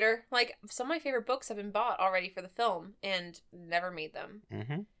 Maybe later. Like, some of my favorite books have been bought already for the film and never made them.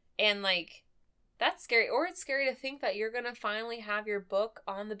 Mm-hmm. And, like, that's scary. Or it's scary to think that you're going to finally have your book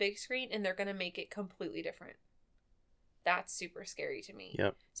on the big screen and they're going to make it completely different. That's super scary to me.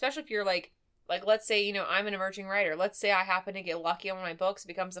 Yep. Especially if you're like, let's say, you know, I'm an emerging writer. Let's say I happen to get lucky on one of my books. It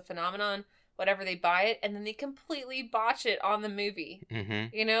becomes a phenomenon. Whatever, they buy it, and then they completely botch it on the movie,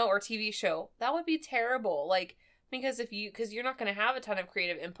 you know, or TV show. That would be terrible. Like, because you're not going to have a ton of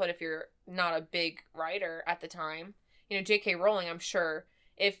creative input if you're not a big writer at the time. You know, J.K. Rowling, I'm sure,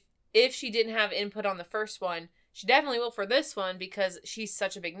 if she didn't have input on the first one, she definitely will for this one because she's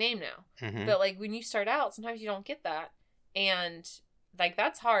such a big name now. Mm-hmm. But, like, when you start out, sometimes you don't get that. And, like,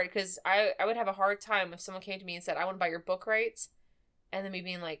 that's hard because I would have a hard time if someone came to me and said, I want to buy your book rights. And then me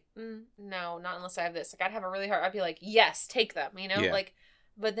being like, no, not unless I have this. Like, I'd have a really hard... I'd be like, yes, take them, you know? Yeah. Like,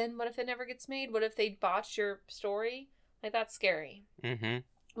 but then what if it never gets made? What if they botch your story? Like, that's scary. Mm-hmm.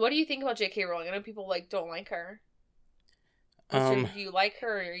 What do you think about J.K. Rowling? I know people, like, don't like her. Do you like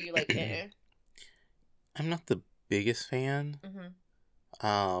her, or are you like, eh? I'm not the biggest fan.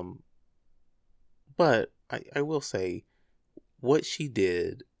 Mm-hmm. But I will say, what she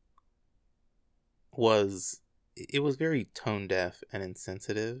did was... It was very tone deaf and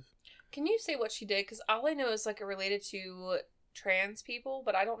insensitive. Can you say what she did? Because all I know is like it related to trans people,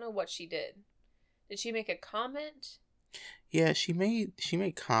 but I don't know what she did. Did she make a comment? Yeah, she made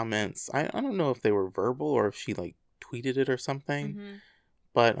comments. I don't know if they were verbal or if she like tweeted it or something. Mm-hmm.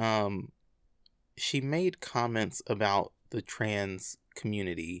 But she made comments about the trans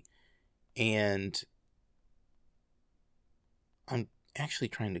community, and I'm actually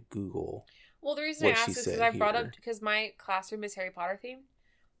trying to Google. Well, the reason I asked is because I brought up, because my classroom is Harry Potter themed,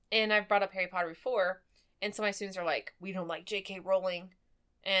 and I've brought up Harry Potter before, and some of my students are like, we don't like J.K. Rowling,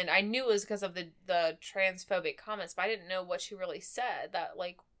 and I knew it was because of the transphobic comments, but I didn't know what she really said, that,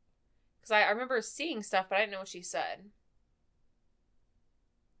 like, because I remember seeing stuff, but I didn't know what she said.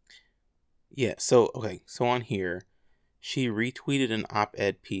 Yeah, so on here, she retweeted an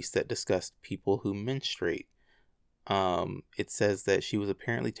op-ed piece that discussed people who menstruate. It says that she was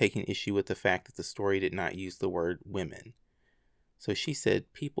apparently taking issue with the fact that the story did not use the word women. So she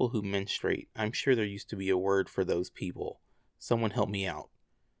said, people who menstruate, I'm sure there used to be a word for those people. Someone help me out.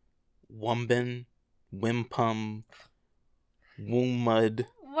 Wumben, Wimpum, Woomud.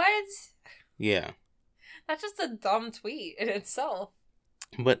 What? Yeah. That's just a dumb tweet in itself.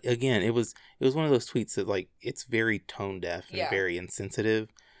 But again, it was one of those tweets that, like, it's very tone deaf and very insensitive.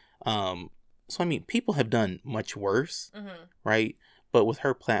 So, I mean, people have done much worse, right? But with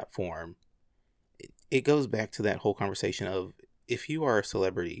her platform, it goes back to that whole conversation of, if you are a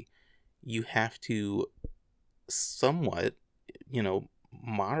celebrity, you have to somewhat, you know,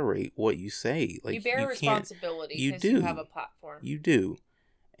 moderate what you say. Like, you bear responsibility because you have a platform. You do.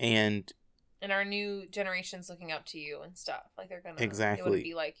 And our new generation's looking up to you and stuff. Like, they're going to... Exactly. They want to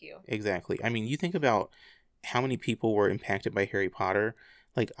be like you. Exactly. I mean, you think about how many people were impacted by Harry Potter.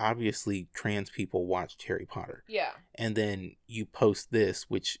 Like, obviously, trans people watched Harry Potter. Yeah. And then you post this,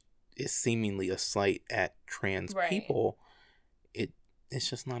 which is seemingly a slight at trans people. It's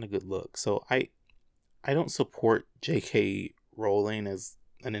just not a good look. So I don't support J.K. Rowling as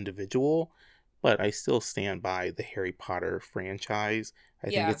an individual, but I still stand by the Harry Potter franchise. I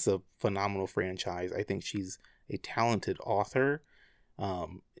think it's a phenomenal franchise. I think she's a talented author.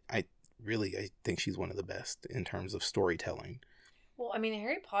 I think she's one of the best in terms of storytelling. Well, I mean,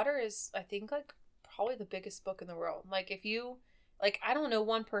 Harry Potter is, I think, like, probably the biggest book in the world. Like, if you, like, I don't know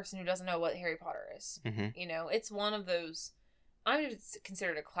one person who doesn't know what Harry Potter is. Mm-hmm. You know, it's one of those, I would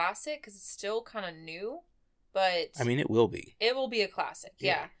consider it a classic because it's still kind of new. but I mean, it will be. it will be a classic.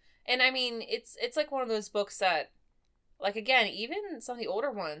 Yeah. And I mean, it's like one of those books that, like, again, even some of the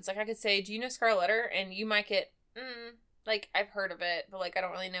older ones, like I could say, do you know Scarlet Letter? And you might get, like, I've heard of it, but like, I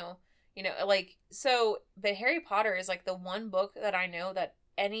don't really know, you know, like, so, but Harry Potter is like the one book that I know that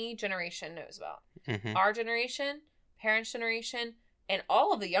any generation knows about. Mm-hmm. Our generation, parents' generation, and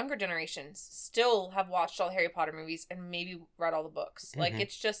all of the younger generations still have watched all the Harry Potter movies and maybe read all the books. Like,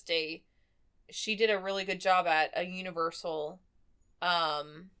 it's just she did a really good job at a universal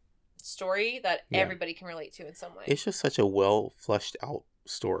story that everybody can relate to in some way. It's just such a well fleshed out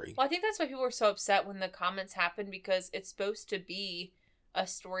story. Well, I think that's why people were so upset when the comments happened, because it's supposed to be a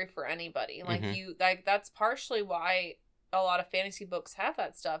story for anybody. Like, that's partially why a lot of fantasy books have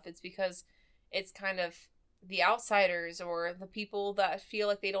that stuff. It's because it's kind of the outsiders or the people that feel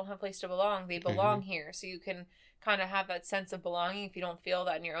like they don't have a place to belong. They belong here. So you can kind of have that sense of belonging if you don't feel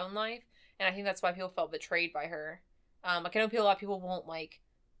that in your own life. And I think that's why people felt betrayed by her. Like, I know a lot of people won't, like,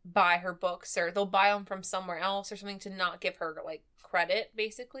 buy her books, or they'll buy them from somewhere else or something to not give her, like, credit,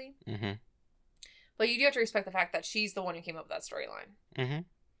 basically. But you do have to respect the fact that she's the one who came up with that storyline.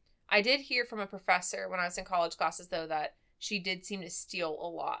 I did hear from a professor when I was in college classes, though, that she did seem to steal a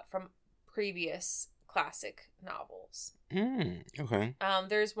lot from previous classic novels. Okay.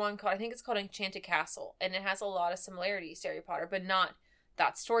 There's one called, I think it's called Enchanted Castle, and it has a lot of similarities to Harry Potter, but not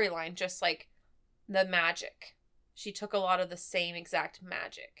that storyline, just like the magic. She took a lot of the same exact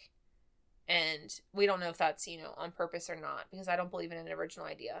magic. And we don't know if that's, you know, on purpose or not, because I don't believe in an original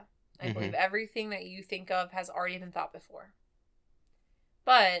idea. I believe everything that you think of has already been thought before.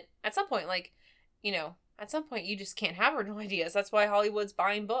 But at some point, like, you know, at some point you just can't have original ideas. That's why Hollywood's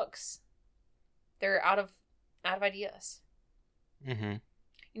buying books. They're out of ideas. You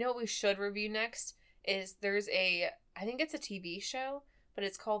know what we should review next is there's I think it's a TV show, but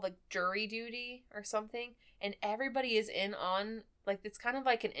it's called like Jury Duty or something. And everybody is in on, like, it's kind of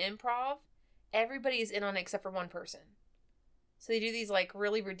like an improv. Everybody is in on it except for one person. So they do these, like,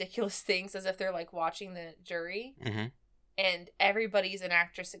 really ridiculous things as if they're, like, watching the jury. And everybody's an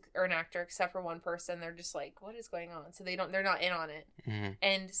actress or an actor except for one person. They're just like, what is going on? So they're not in on it.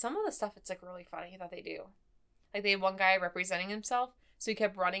 And some of the stuff, it's, like, really funny that they do. Like, they had one guy representing himself, so he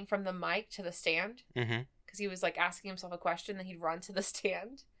kept running from the mic to the stand. Because he was, like, asking himself a question, then he'd run to the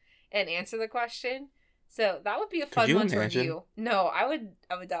stand and answer the question. So that would be a fun one to review. No, I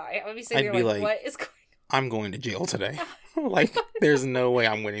would die. I would be sitting there like, what is going on? I'm going to jail today. Like, there's no way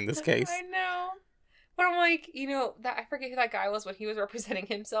I'm winning this case. I know. But I'm like, you know, that I forget who that guy was when he was representing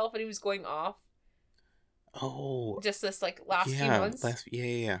himself and he was going off. Oh. Just this, like, last few months.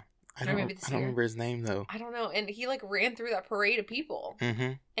 Yeah. I don't remember his name, though. I don't know. And he, like, ran through that parade of people.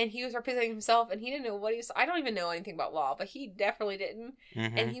 And he was representing himself, and he didn't know what he was... I don't even know anything about law, but he definitely didn't.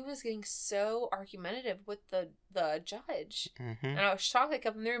 And he was getting so argumentative with the judge. And I was shocked that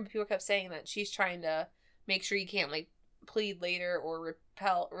kept in there, and people kept saying that she's trying to make sure you can't, like, plead later or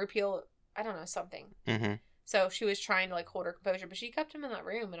repeal, I don't know, something. So she was trying to, like, hold her composure, but she kept him in that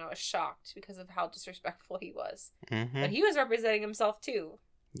room, and I was shocked because of how disrespectful he was. But he was representing himself, too.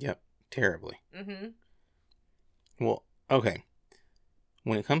 Yep, terribly. Well, okay.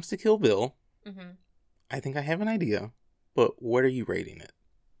 When it comes to Kill Bill, I think I have an idea, but what are you rating it?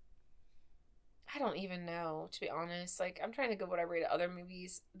 I don't even know, to be honest. Like, I'm trying to think of what I rated other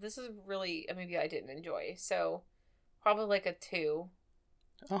movies. This is really a movie I didn't enjoy, so probably like a 2.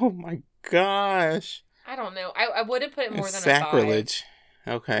 Oh my gosh. I don't know. I would have put it more than sacrilege. a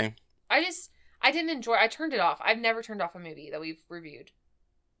 5. Okay. I didn't enjoy. I turned it off. I've never turned off a movie that we've reviewed.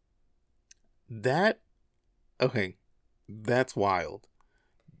 Okay, that's wild.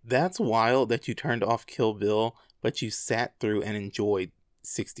 That's wild that you turned off Kill Bill, but you sat through and enjoyed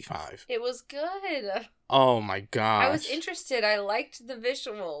 65. It was good. Oh my gosh. I was interested. I liked the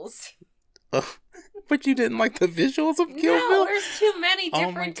visuals. But you didn't like the visuals of Kill Bill? No, there's too many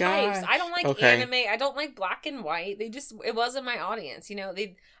different types. I don't like anime. I don't like black and white. It wasn't my audience. You know,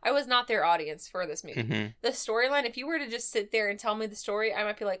 I was not their audience for this movie. The storyline, if you were to just sit there and tell me the story, I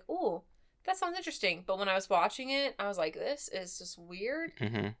might be like, ooh, that sounds interesting. But when I was watching it, I was like, this is just weird.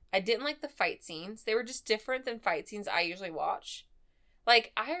 I didn't like the fight scenes. They were just different than fight scenes I usually watch.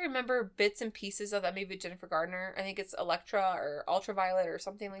 Like, I remember bits and pieces of that movie with Jennifer Garner. I think it's Electra or Ultraviolet or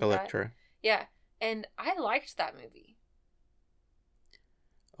something like that. Electra. Yeah. And I liked that movie.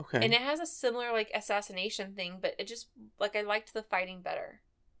 Okay. And it has a similar, like, assassination thing, but it just, like, I liked the fighting better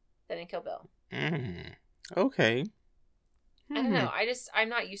than in Kill Bill. Okay. I don't know. I'm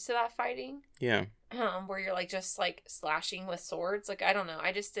not used to that fighting. Yeah. Where you're, like, just, like, slashing with swords. Like, I don't know.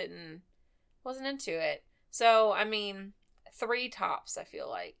 I just wasn't into it. So, I mean, 3 tops, I feel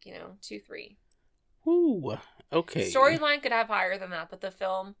like, 2, 3. Ooh, okay. Storyline could have higher than that, but the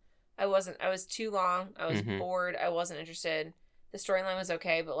film, I was too long. I was Mhm. bored. I wasn't interested. The storyline was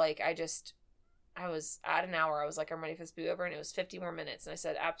okay, but like I was at an hour. I was like, I'm ready for this to be over, and it was 50 more minutes, and I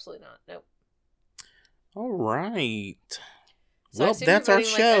said, absolutely not. Nope. All right. So I Well, assume that's you're our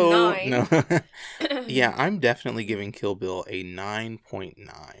voting, show. like, a 9. No. Yeah, I'm definitely giving Kill Bill a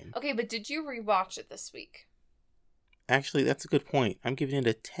 9.9. Okay, but did you rewatch it this week? Actually, that's a good point. I'm giving it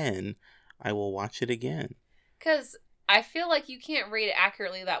a 10. I will watch it again. Because I feel like you can't rate it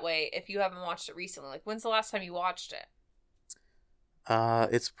accurately that way if you haven't watched it recently. Like, when's the last time you watched it?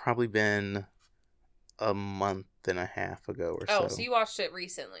 It's probably been a month and a half ago or so. Oh, so you watched it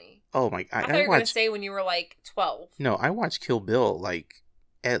recently. Oh my! I thought you were going to say when you were like 12. No, I watch Kill Bill like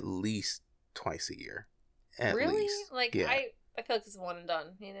at least twice a year. At Really? least. Like, yeah. I feel like it's one and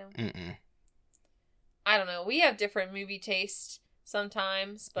done, you know? Mm-mm. I don't know. We have different movie tastes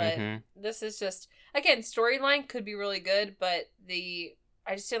sometimes, but this is just, again, storyline could be really good, but I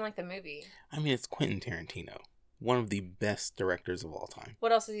just didn't like the movie. I mean, it's Quentin Tarantino, one of the best directors of all time.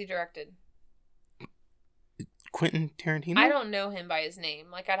 What else has he directed? Quentin Tarantino? I don't know him by his name.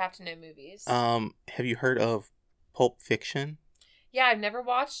 Like, I'd have to know movies. Have you heard of Pulp Fiction? Yeah, I've never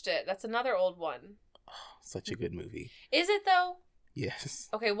watched it. That's another old one. Oh, such a good movie. Is it, though? Yes.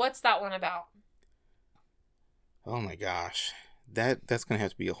 Okay, what's that one about? Oh my gosh. That's gonna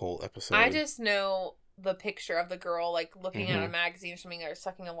have to be a whole episode. I just know the picture of the girl, like, looking at a magazine or something, or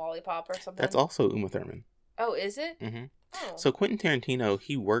sucking a lollipop or something. That's also Uma Thurman. Oh, is it? Mm-hmm. Oh. So Quentin Tarantino,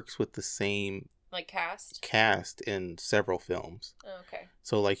 he works with the same like cast in several films. Oh, okay.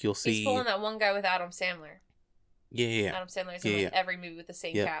 So like you'll see he's pulling that one guy with Adam Sandler. Yeah. Adam Sandler's in like every movie with the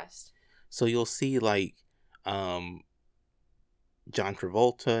same cast. So you'll see like John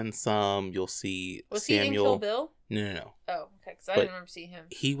Travolta in some. You'll see Was Samuel. he in Kill Bill? No. Oh, okay. Because I didn't remember seeing him.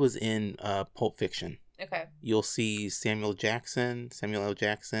 He was in Pulp Fiction. Okay. You'll see Samuel L. Jackson.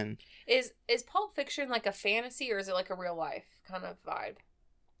 Is Pulp Fiction like a fantasy or is it like a real life kind of vibe?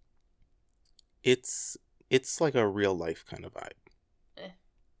 It's like a real life kind of vibe.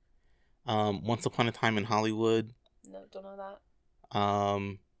 Once Upon a Time in Hollywood. No, don't know that.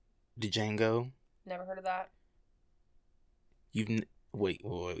 Django. Never heard of that. Wait.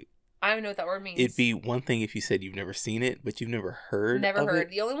 I don't even know what that word means. It'd be one thing if you said you've never seen it, but you've never heard. Never heard. It.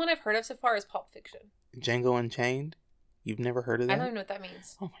 The only one I've heard of so far is Pulp Fiction. Django Unchained. You've never heard of that? I don't even know what that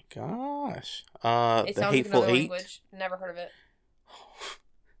means. Oh my gosh. It The sounds Hateful like another Eight. language. Never heard of it.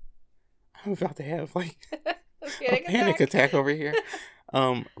 I'm about to have like a panic attack over here.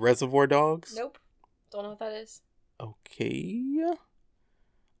 Reservoir Dogs. Nope. Don't know what that is. Okay.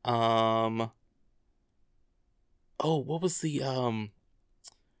 Oh, what was the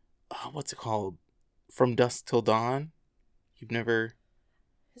what's it called? From Dusk Till Dawn. You've never?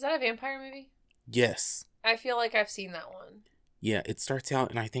 Is that a vampire movie? Yes. I feel like I've seen that one. Yeah, it starts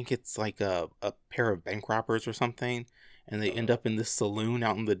out, and I think it's like a pair of bank robbers or something, and they end up in this saloon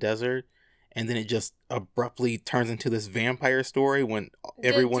out in the desert, and then it just abruptly turns into this vampire story when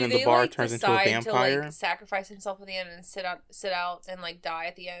everyone in the bar turns into a vampire. To, like, sacrifice himself at the end and sit out and like die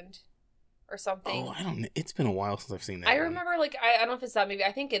at the end, or something. Oh, I don't know. It's been a while since I've seen that. I remember like I don't know if it's that movie.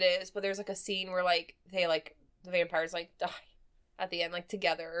 I think it is, but there's like a scene where like they like the vampires like die at the end, like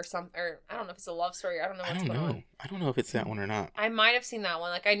together or something. Or I don't know if it's a love story. I don't know what's going on. I don't know if it's that one or not. I might have seen that one.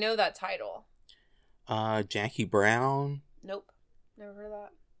 Like I know that title. Jackie Brown. Nope, never heard of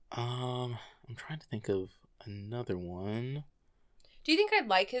that. I'm trying to think of another one. Do you think I'd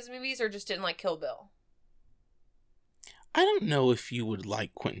like his movies or just didn't like Kill Bill? I don't know if you would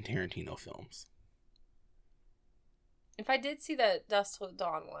like Quentin Tarantino films. If I did see the Dusk Till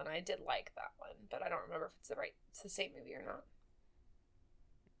Dawn one, I did like that one, but I don't remember if it's the same movie or not.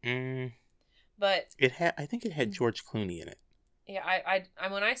 But I think it had George Clooney in it. Yeah, I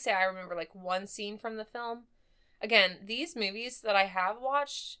when I say I remember like one scene from the film. Again, these movies that I have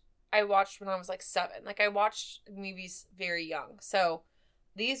watched, I watched when I was like 7. Like I watched movies very young, so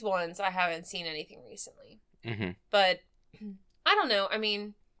these ones I haven't seen anything recently. Mm-hmm. But I don't know. I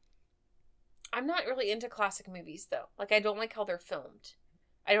mean, I'm not really into classic movies though. Like I don't like how they're filmed.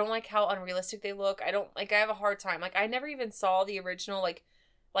 I don't like how unrealistic they look. I have a hard time. Like I never even saw the original like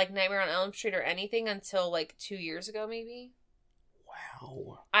Nightmare on Elm Street or anything until like 2 years ago maybe.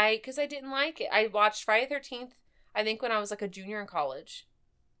 Wow. Because I didn't like it. I watched Friday the 13th, I think when I was like a junior in college.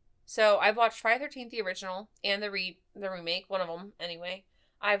 So I've watched Friday the 13th, the original, and the remake, one of them anyway.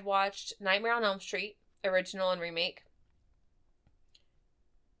 I've watched Nightmare on Elm Street, original and remake.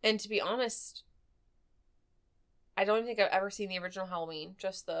 And to be honest, I don't even think I've ever seen the original Halloween,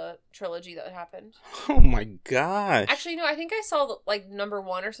 just the trilogy that happened. Oh my gosh. Actually, no, I think I saw like number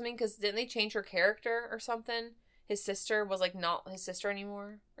 1 or something, because didn't they change her character or something? His sister was like not his sister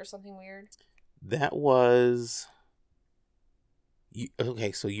anymore or something weird. That was...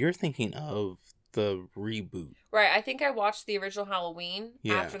 Okay, so you're thinking of the reboot. Right, I think I watched the original Halloween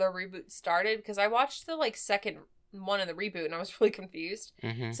Yeah. after the reboot started, because I watched the like second one of the reboot and I was really confused.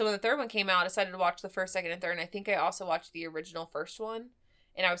 Mm-hmm. So when the third one came out, I decided to watch the first, second, and third, and I think I also watched the original first one,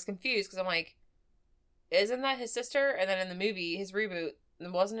 and I was confused because I'm like, isn't that his sister? And then in the movie, his reboot,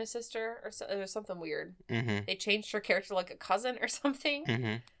 it wasn't his sister, or it was something weird. Mm-hmm. They changed her character to like a cousin or something,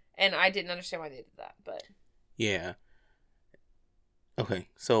 Mm-hmm. and I didn't understand why they did that, but... Yeah. Okay,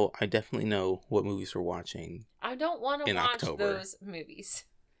 so I definitely know what movies we're watching. I don't want to In watch October. those movies.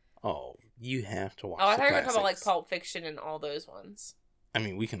 Oh, you have to watch Oh, I the thought you were talking about like classics. Pulp Fiction and all those ones. I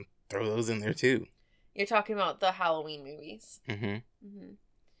mean, we can throw those in there too. You're talking about the Halloween movies. Mm-hmm. Hmm.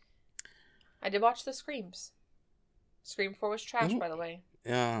 I did watch the Screams. Scream 4 was trash, by the way.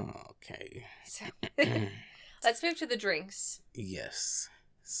 Okay. So, let's move to the drinks. Yes.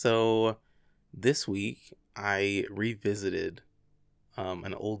 So this week I revisited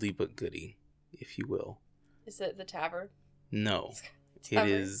an oldie but goodie, if you will. Is it the tavern? No, it Tavern?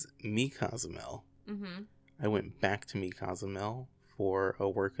 is Me Cozumel. Mm-hmm. I went back to Me Cozumel for a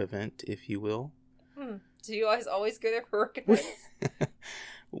work event, if you will. Do you guys always go there for work events?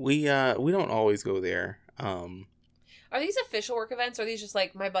 We don't always go there. Are these official work events, or are these just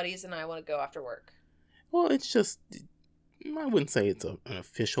like my buddies and I want to go after work? Well, it's just, I wouldn't say it's an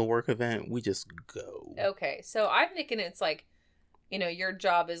official work event. We just go. Okay, so I'm thinking it's like, your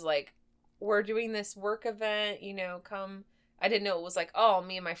job is like, we're doing this work event, come. I didn't know it was like, oh,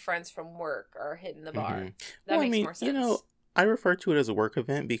 me and my friends from work are hitting the bar. Mhm. That Well, makes more sense. I refer to it as a work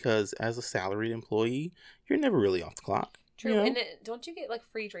event because as a salaried employee, you're never really off the clock. True, you know? and don't you get like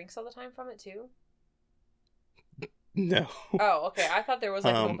free drinks all the time from it too? No. Oh, okay. I thought there was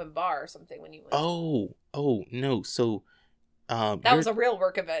like an Um, open bar or something when you went. Oh, no. So, that was a real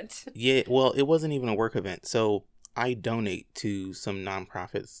work event. yeah, well, it wasn't even a work event. So I donate to some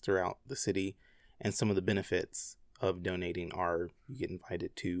nonprofits throughout the city, and some of the benefits of donating are you get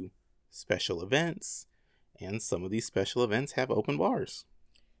invited to special events, and some of these special events have open bars.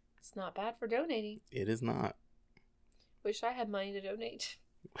 It's not bad for donating. It is not. Wish I had money to donate.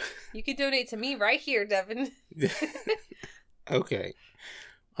 You could donate to me right here, Devin. Okay.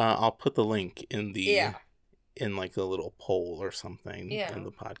 I'll put the link in the Yeah. in like a little poll or something Yeah. in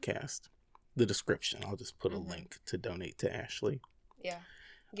the podcast. The description. I'll just put a Mhm. link to donate to Ashley. Yeah.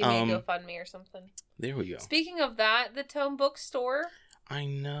 Give me a Um, GoFundMe or something. There we go. Speaking of that, the Tome Bookstore, I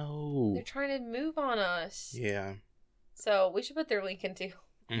know. they're trying to move on us. Yeah. So we should put their link in too.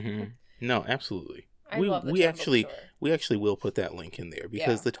 Mm-hmm. No, absolutely. I we love the we Tome actually Bookstore. we actually will put that link in there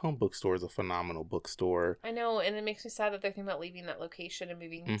because Yeah. the Tome Bookstore is a phenomenal bookstore. I know, and it makes me sad that they're thinking about leaving that location and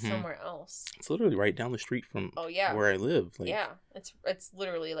moving Mhm. somewhere else. It's literally right down the street from Oh yeah, where I live. Like, yeah. It's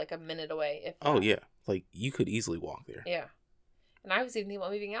literally like a minute away. If Oh that. yeah. Like you could easily walk there. Yeah. And I was even thinking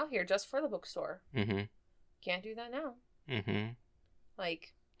about moving out here just for the bookstore. Mm-hmm. Can't do that now. Mm-hmm.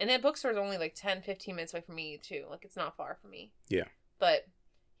 Like, and that bookstore is only like 10, 15 minutes away from me too. Like, it's not far from me. Yeah. But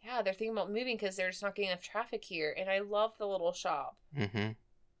yeah, they're thinking about moving because they're just not getting enough traffic here. And I love the little shop. Mm-hmm. It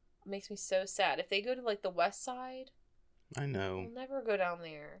makes me so sad. If they go to like the west side, I know. I'll never go down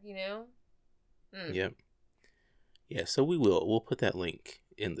there, Mm. Yep. Yeah, so we'll put that link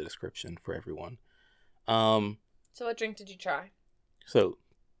in the description for everyone. So what drink did you try? So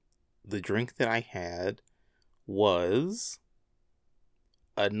the drink that I had was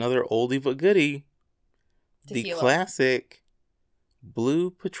another oldie but goodie. The Tequila. classic Blue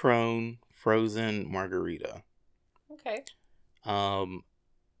Patron frozen margarita. Okay.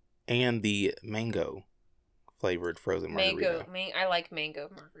 And the mango flavored frozen margarita. I like mango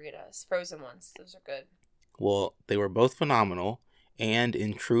margaritas. Frozen ones. Those are good. Well, they were both phenomenal, and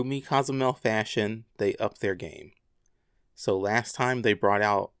in true Me Cozumel fashion, they upped their game. So last time they brought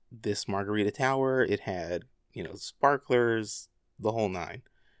out this margarita tower, it had, sparklers, the whole nine.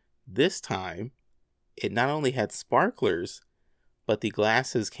 This time, it not only had sparklers, but the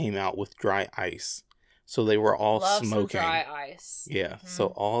glasses came out with dry ice. So they were all Love smoking. some dry ice. Yeah, Mhm. so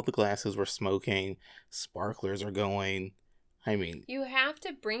all the glasses were smoking, sparklers are going. I mean, You have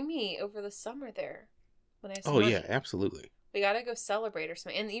to bring me over the summer there. When I have some oh money. yeah, absolutely. We gotta go celebrate or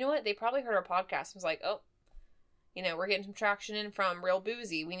something. And you know what? They probably heard our podcast and was like, oh, we're getting some traction in from Real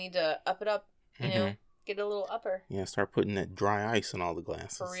Boozy. We need to up it up, Mhm. get a little upper. Yeah, start putting that dry ice in all the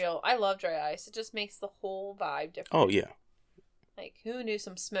glasses. For real. I love dry ice. It just makes the whole vibe different. Oh yeah. Like, who knew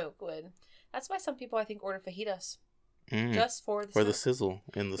some smoke would? That's why some people, I think, order fajitas. just for the for the smoke. sizzle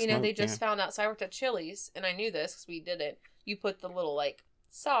and the You know, smoke. they just found out. So I worked at Chili's, and I knew this because we did it. You put the little like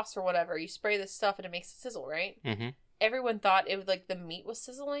sauce or whatever. You spray this stuff, and it makes it sizzle, right? Mm-hmm. Everyone thought it was like the meat was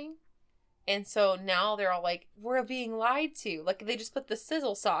sizzling, and so now they're all like, "We're being lied to." Like they just put the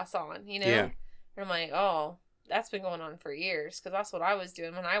sizzle sauce on, you know. Yeah. And I'm like, "Oh, that's been going on for years," because that's what I was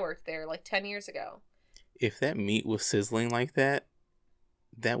doing when I worked there, like 10 years ago. If that meat was sizzling like that,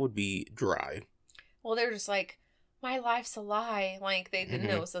 that would be dry. Well, they're just like, "My life's a lie." Like they didn't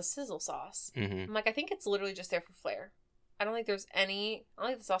know Mhm. it was a sizzle sauce. Mm-hmm. I'm like, I think it's literally just there for flair. I don't think there's any. I don't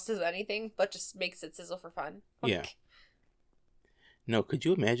think the sauce does anything, but just makes it sizzle for fun. Like, Yeah. No, could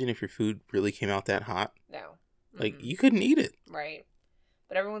you imagine if your food really came out that hot? No. Like, Mm-mm. you couldn't eat it. Right.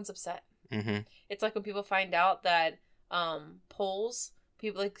 But everyone's upset. Mm-hmm. It's like when people find out that poles,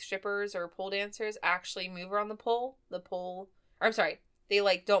 people like strippers or pole dancers actually move around the pole. They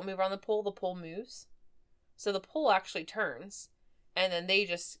like don't move around the pole moves. So the pole actually turns, and then they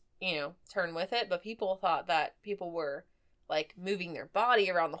just, turn with it. But people thought that people were like moving their body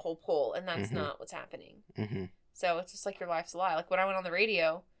around the whole pole, and that's Mhm. not what's happening. Mm-hmm. So it's just like your life's a lie. Like when I went on the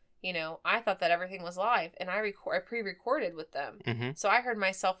radio, I thought that everything was live, and I pre-recorded with them. Mm-hmm. So I heard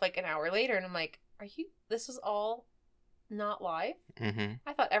myself like an hour later, and I'm like, this was all not live? Mm-hmm.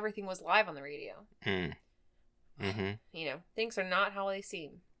 I thought everything was live on the radio. Mm-hmm. Things are not how they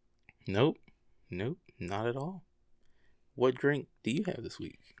seem. Nope, not at all. What drink do you have this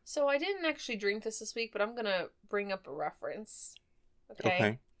week? So I didn't actually drink this week, but I'm going to bring up a reference.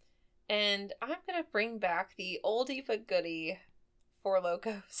 Okay? And I'm going to bring back the oldie but goodie Four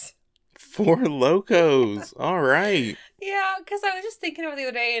Locos. Four Locos. All right. Yeah, because I was just thinking about it the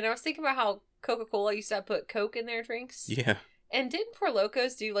other day, and I was thinking about how Coca-Cola used to put Coke in their drinks. Yeah. And didn't Four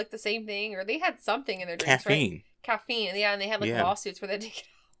Locos do like the same thing? Or they had something in their drinks, Caffeine. right? Caffeine. Yeah, and they had like Yeah. lawsuits where they take it out.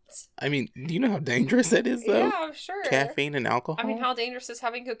 I mean, do you know how dangerous that is, though? Yeah, I'm sure. Caffeine and alcohol? I mean, how dangerous is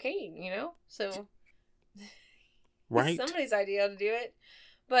having cocaine, So, Right? somebody's idea to do it.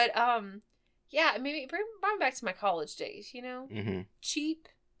 But, yeah, maybe bring me back to my college days, Mm-hmm. Cheap.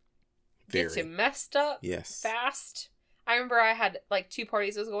 Gets you Very. messed up. Yes. Fast. I remember I had like 2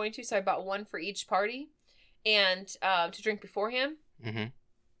 parties I was going to, so I bought one for each party and to drink beforehand. Mm-hmm.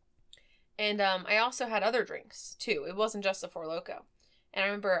 And I also had other drinks too. It wasn't just a Four Loko. And I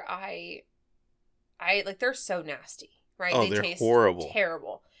remember I like, they're so nasty, right? Oh, they they're taste horrible.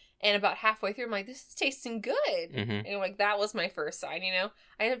 terrible. And about halfway through, I'm like, this is tasting good. Mm-hmm. And like, that was my first sign, I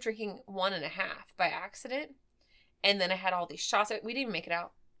ended up drinking 1.5 by accident. And then I had all these shots. We didn't even make it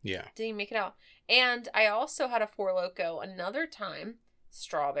out. Yeah. Didn't even make it out. And I also had a Four Loko another time,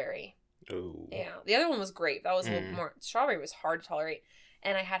 strawberry. Oh. Yeah. The other one was grape. That was a little Mm. more, strawberry was hard to tolerate.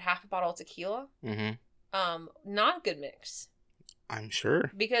 And I had half a bottle of tequila. Mm-hmm. Not a good mix. I'm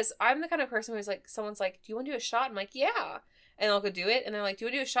sure. Because I'm the kind of person who's like, someone's like, do you want to do a shot? I'm like, yeah. And I'll go do it. And they're like, do you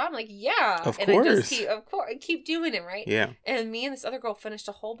want to do a shot? I'm like, yeah. Of and course. I just keep doing it, right? Yeah. And me and this other girl finished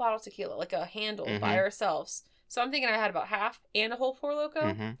a whole bottle of tequila, like a handle by Mhm. ourselves. So I'm thinking I had about half and a whole Four Loko.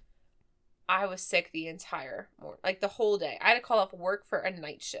 Mm-hmm. I was sick the entire morning, like the whole day. I had to call off work for a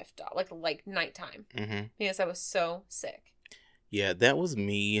night shift, like nighttime, Mm-hmm. because I was so sick. Yeah, that was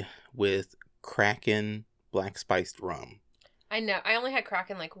me with Kraken Black Spiced Rum. I know. I only had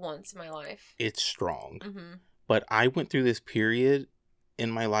Kraken like once in my life. It's strong. Mm-hmm. But I went through this period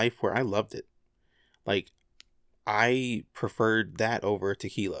in my life where I loved it. Like, I preferred that over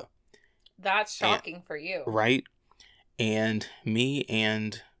tequila. That's shocking for you. Right? And me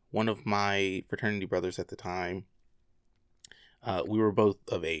and one of my fraternity brothers at the time, we were both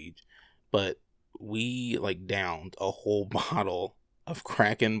of age, but we like downed a whole bottle of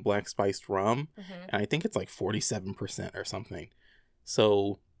Kraken Black Spiced Rum. Mm-hmm. And I think it's like 47% or something.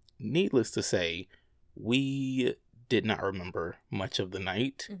 So, needless to say, we did not remember much of the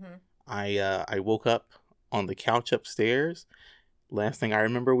night. Mm-hmm. I woke up on the couch upstairs. Last thing I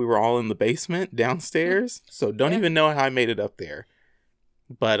remember, we were all in the basement downstairs. So don't Yeah. even know how I made it up there.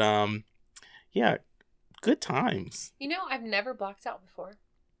 But yeah, good times. I've never blacked out before.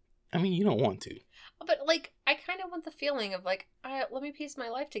 I mean, you don't want to. But like, I kind of want the feeling of like, let me piece my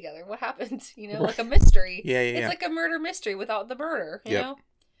life together. What happened? Like a mystery. Yeah, It's yeah. like a murder mystery without the murder. You Yep. know.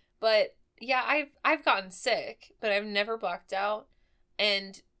 But yeah, I've gotten sick, but I've never blacked out.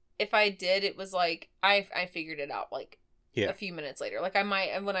 And if I did, it was like I figured it out like Yeah. a few minutes later. Like I might,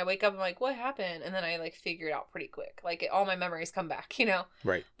 and when I wake up, I'm like, what happened? And then I like figure it out pretty quick. Like all my memories come back.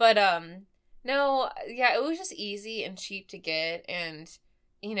 Right. But no, yeah, it was just easy and cheap to get, and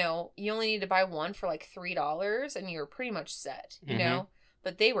you only need to buy one for like $3, and you're pretty much set. Mhm.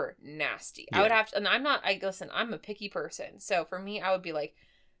 But they were nasty. I Yeah. would have to, and I'm a picky person, so for me, I would be like,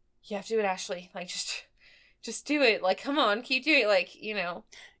 you have to do it, Ashley. Like just just do it. Like, come on, keep doing it. Like,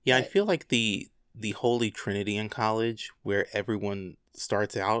 Yeah, I but- feel like the holy trinity in college where everyone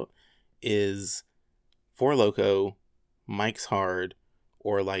starts out is Four Loko, Mike's Hard,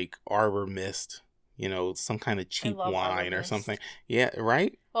 or like Arbor Mist, some kind of cheap love Arbor wine or Mist. something. Yeah,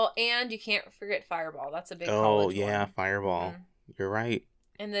 right? Well, and you can't forget Fireball. That's a big Oh, college yeah, one. Fireball. Mhm. You're right.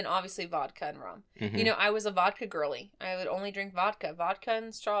 And then obviously vodka and rum. Mhm. I was a vodka girly. I would only drink vodka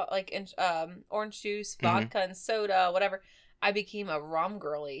and straw, like orange juice, Mhm. vodka and soda, whatever. I became a rum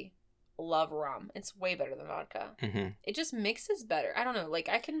girly. Love rum. It's way better than vodka. Mhm. It just mixes better. I don't know. Like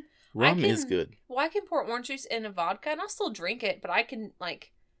Rum is good. Well, I can pour orange juice in a vodka and I'll still drink it, but I can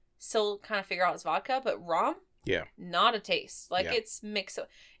like still kind of figure out it's vodka. But rum, Yeah. not a taste. Like Yeah. it's mixed.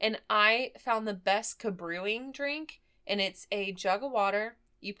 And I found the best Cabrewing drink, and it's a jug of water.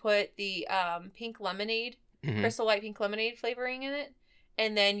 You put the pink lemonade, Mhm. Crystal Light pink lemonade flavoring in it,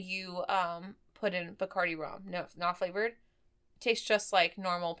 and then you put in Bacardi rum. No, not flavored. Tastes just like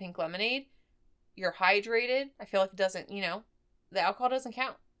normal pink lemonade. You're hydrated. I feel like it doesn't, the alcohol doesn't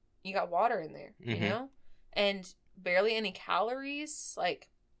count. You got water in there, Mhm. and barely any calories. Like,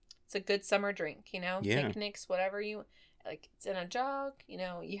 it's a good summer drink, Yeah. picnics, whatever you like. It's in a jug, you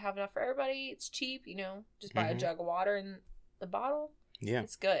have enough for everybody. It's cheap, just buy a Mhm. jug of water in the bottle. Yeah.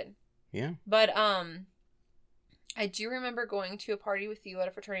 It's good. Yeah. But I do remember going to a party with you at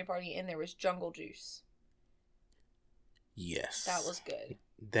a fraternity party, and there was Jungle Juice. Yes. That was good.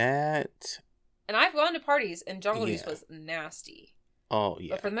 That. And I've gone to parties, and Jungle Juice Yeah. was nasty. Oh,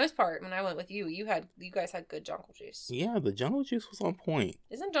 yeah. But for the most part, when I went with you, you guys had good Jungle Juice. Yeah, the jungle juice was on point.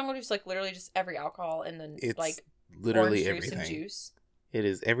 Isn't Jungle Juice like literally just every alcohol and then It's like literally orange juice everything. and juice? It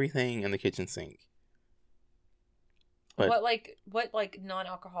is everything in the kitchen sink. But What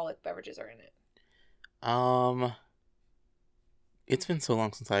non-alcoholic beverages are in it? it's been so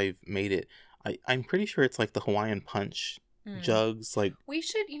long since I've made it. I'm pretty sure it's like the Hawaiian punch jugs. Like, We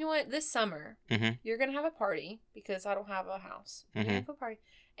should, you know what? This summer, Mhm. you're gonna have a party because I don't have a house. You're gonna Mhm. have a party,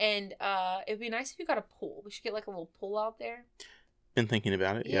 and it'd be nice if you got a pool. We should get like a little pool out there. been thinking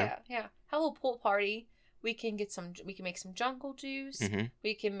about it. Yeah. Yeah. Have a little pool party. We can make some Jungle Juice. Mm-hmm.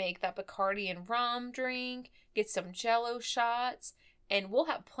 We can make that Bacardi and rum drink. Get some Jello shots, and we'll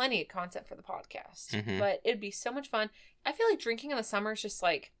have plenty of content for the podcast. Mhm. But it'd be so much fun. I feel like drinking in the summer is just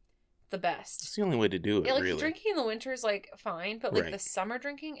like the best. It's the only way to do it. Yeah, like really. drinking in the winter is like fine, but like the Right. summer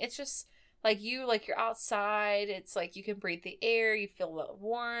drinking, it's just like you're outside. It's like you can breathe the air. You feel a little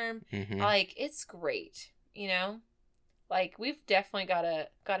warm. Mhm. Like it's great, Like we've definitely gotta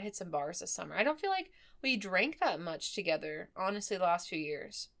hit some bars this summer. I don't feel like we drank that much together, honestly, the last few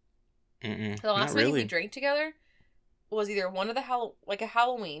years. Mm-mm. The last Not time I think we really. drank together was either one of the a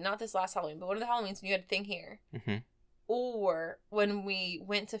Halloween, not this last Halloween, but one of the Halloweens when you had a thing here. Mm-hmm. Or when we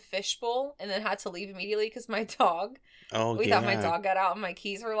went to Fishbowl and then had to leave immediately because my dog, Oh, we yeah. thought my dog got out and my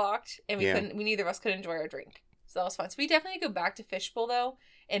keys were locked, and Yeah. neither of us could enjoy our drink. So that was fun. So we definitely go back to Fishbowl though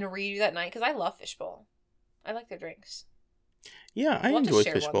and redo that night because I love Fishbowl. I like their drinks. Yeah, I We'll have to enjoy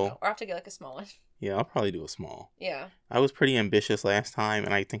share Fishbowl. one though, or I have to get like a small one. Yeah, I'll probably do a small. Yeah, I was pretty ambitious last time,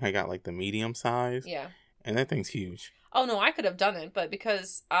 and I think I got like the medium size, yeah. and that thing's huge. Oh no, I could have done it, but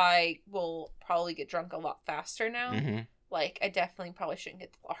because I will probably get drunk a lot faster now, Mm-hmm. like I definitely probably shouldn't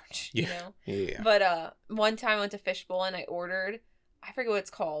get the large, Yeah. Yeah. But one time I went to Fishbowl and I ordered, I forget what it's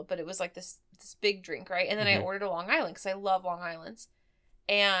called, but it was like this big drink, right? And then I Mhm. ordered a Long Island because I love Long Islands,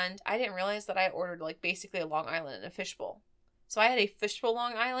 and I didn't realize that I ordered like basically a Long Island and a Fishbowl. So I had a Fishbowl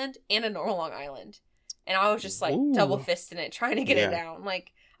Long Island and a normal Long Island, and I was just like Ooh. double fisting it, trying to get it Yeah. down.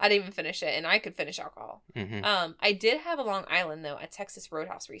 Like I didn't even finish it, and I could finish alcohol. Mm-hmm. I did have a Long Island though at Texas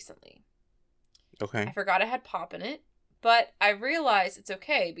Roadhouse recently. Okay. I forgot I had pop in it, but I realized it's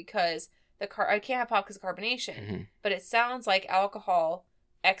okay because I can't have pop because of carbonation. Mm-hmm. But it sounds like alcohol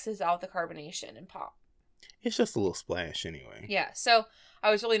X's out the carbonation in pop. It's just a little splash anyway. Yeah, so I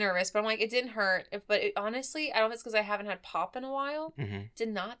was really nervous, but I'm like, it didn't hurt. But honestly, I don't know if it's because I haven't had pop in a while. Mm-hmm. Did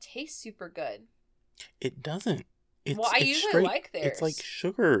not taste super good. It doesn't. It's, Well, I it's usually straight- like theirs. It's like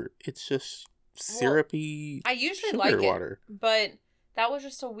sugar. It's just syrupy. I usually sugar like it, water. but that was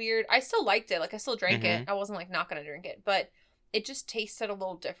just a weird. I still liked it. Like I still drank Mm-hmm. it. I wasn't like not gonna drink it, but it just tasted a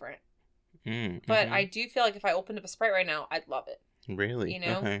little different. Mm-hmm. But I do feel like if I opened up a Sprite right now, I'd love it. Really. you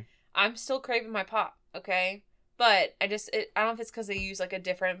know? Okay. I'm still craving my pop, okay? But I don't know if it's because they use like a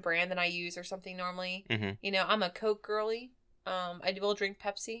different brand than I use or something normally. Mm-hmm. I'm a Coke girly. I will drink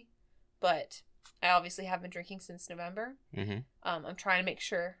Pepsi, but I obviously have been drinking since November. Mm-hmm. I'm trying to make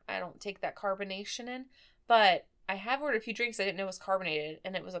sure I don't take that carbonation in. But I have ordered a few drinks I didn't know was carbonated,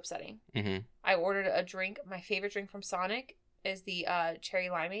 and it was upsetting. Mm-hmm. I ordered a drink. My favorite drink from Sonic is the cherry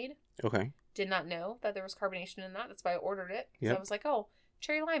limeade. Okay. did not know that there was carbonation in that. That's why I ordered it. So Yep. I was like, oh,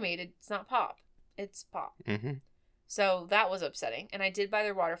 cherry limeade. It's not pop. It's pop. Mm-hmm. So that was upsetting. And I did buy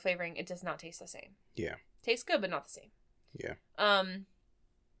their water flavoring. It does not taste the same. Yeah. Tastes good, but not the same. Yeah.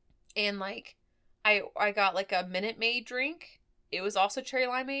 And like, I got like a Minute Maid drink. It was also cherry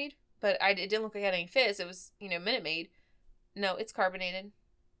limeade, but it didn't look like it had any fizz. It was, Minute Maid. No, it's carbonated.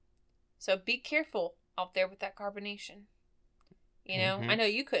 So be careful out there with that carbonation. I know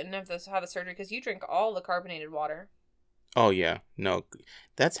you couldn't have the surgery because you drink all the carbonated water. Oh, yeah. No,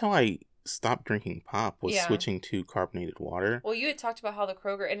 that's how I stopped drinking pop, was switching to carbonated water. Well, you had talked about how the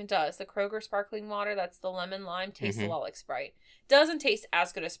Kroger, and it does, the Kroger sparkling water, that's the lemon lime, tastes a lot like Sprite. Doesn't taste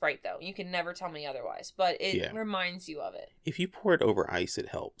as good as Sprite, though. You can never tell me otherwise, but it reminds you of it. If you pour it over ice, it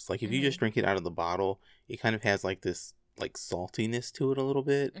helps. Like, if you just drink it out of the bottle, it kind of has like this like saltiness to it a little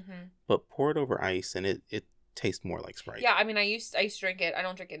bit. But pour it over ice, and it tastes more like Sprite. Yeah, I mean, I used to drink it. I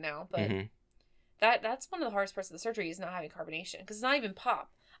don't drink it now, but that's one of the hardest parts of the surgery is not having carbonation, because it's not even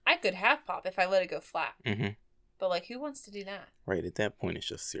pop. I could have pop if I let it go flat. But like, who wants to do that? Right, at that point, it's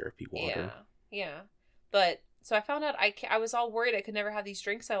just syrupy water. Yeah. But so I found out I was all worried I could never have these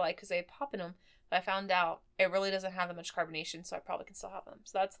drinks I like because they have pop in them. But I found out it really doesn't have that much carbonation, so I probably can still have them.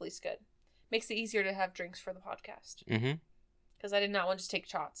 So that's at least good. Makes it easier to have drinks for the podcast. Because I did not want to just take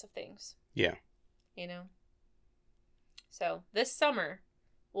shots of things. Yeah. So this summer,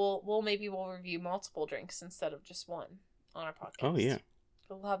 we'll review multiple drinks instead of just one on our podcast. Oh yeah.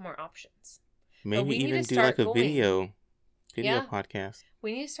 We'll have more options. Maybe even do like a video podcast.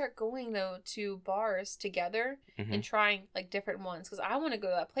 We need to start going though to bars together and trying like different ones, because I want to go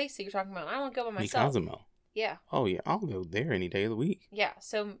to that place that you're talking about. I want to go by myself. Cozumel. Yeah. Oh yeah, I'll go there any day of the week. Yeah.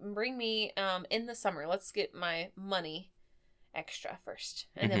 So bring me in the summer. Let's get my money extra first,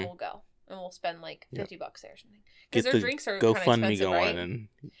 and then we'll go. And we'll spend like $50 there or something. Because their drinks are kind of expensive, right? And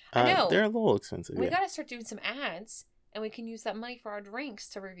I know. They're a little expensive. We got to start doing some ads, and we can use that money for our drinks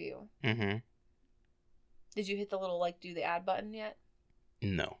to review. Did you hit the little do the ad button yet?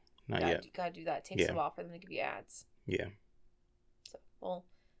 No, not yet. You gotta do that. It takes a while for them to give you ads. Yeah. So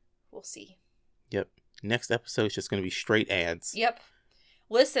we'll see. Yep. Next episode is just gonna be straight ads. Yep.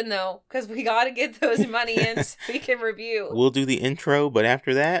 Listen though, because we gotta get those money in so we can review. We'll do the intro, but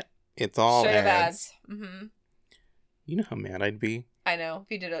after that, it's all straight ads. You know how mad I'd be. I know.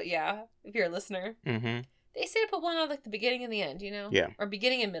 If you did it, if you're a listener. They say to put one on the beginning and the end, Yeah. Or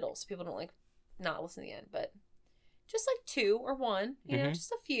beginning and middle, so people don't not listen to the end, but just 2 or 1,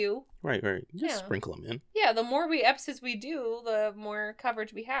 just a few. Right. Just sprinkle them in. Yeah, the more episodes we do, the more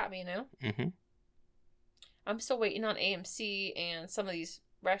coverage we have, I'm still waiting on AMC and some of these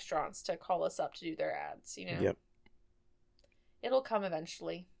restaurants to call us up to do their ads, Yep. It'll come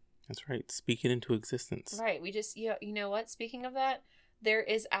eventually. That's right. Speak it into existence. Right. We just, you know what? Speaking of that, there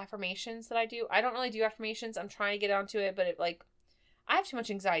is affirmations that I do. I don't really do affirmations. I'm trying to get onto it, but I have too much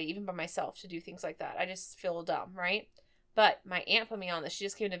anxiety even by myself to do things like that. I just feel dumb, right? But my aunt put me on this. She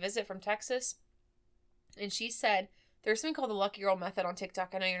just came to visit from Texas, and she said there's something called the Lucky Girl Method on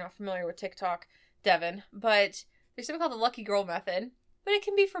TikTok. I know you're not familiar with TikTok, Devin, but there's something called the Lucky Girl Method, but it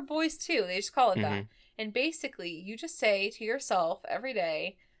can be for boys too. They just call it that. And basically, you just say to yourself every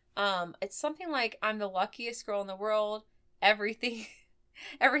day, it's something like, I'm the luckiest girl in the world. Everything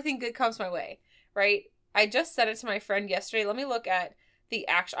good comes my way, right? I just said it to my friend yesterday. Let me look at the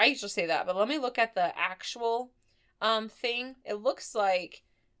actual, I usually say that, but let me look at the actual thing. It looks like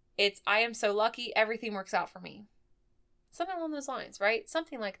it's, I am so lucky, everything works out for me. Something along those lines, right?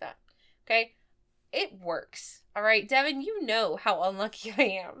 Something like that. Okay? It works. All right? Devin, you know how unlucky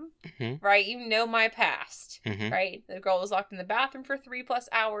I am, right? You know my past, right? The girl was locked in the bathroom for 3+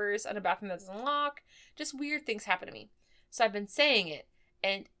 hours in a bathroom that doesn't lock. Just weird things happen to me. So I've been saying it,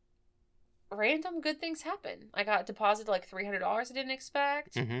 and random good things happen. I got deposited $300 I didn't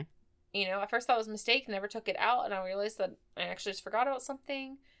expect. At first I thought it was a mistake, never took it out, and I realized that I actually just forgot about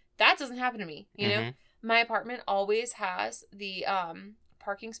something. That doesn't happen to me, My apartment always has the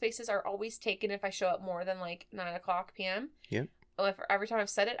parking spaces are always taken if I show up more than 9:00 p.m. Yep. Every time I've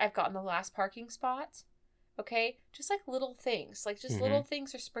said it, I've gotten the last parking spot. Okay? Just little things. Little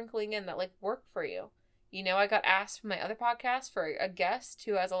things are sprinkling in that work for you. I got asked from my other podcast for a guest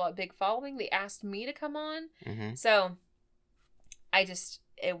who has a big following. They asked me to come on. So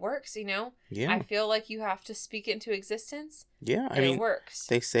it works, Yeah. I feel like you have to speak it into existence. Yeah. I mean, it works.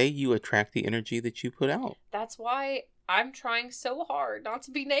 They say you attract the energy that you put out. That's why I'm trying so hard not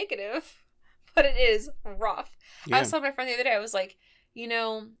to be negative, but it is rough. Yeah. I was telling my friend the other day, I was like, I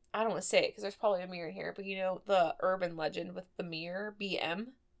don't want to say it because there's probably a mirror in here, but the urban legend with the mirror, BM,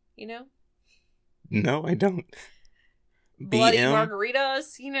 No, I don't. Bloody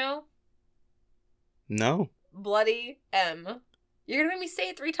margaritas, No. Bloody M. You're gonna make me say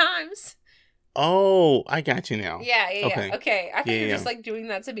it 3 times. Oh, I got you now. Yeah. Okay. I think you're Yeah. just like doing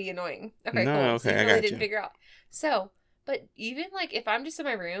that to be annoying. Okay, No, cool. okay, So you I really got didn't you. figure out. So, but even like if I'm just in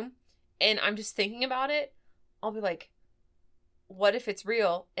my room and I'm just thinking about it, I'll be like, what if it's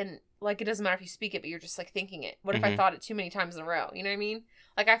real? And like it doesn't matter if you speak it, but you're just like thinking it. What if I Mhm. thought it too many times in a row? You know what I mean?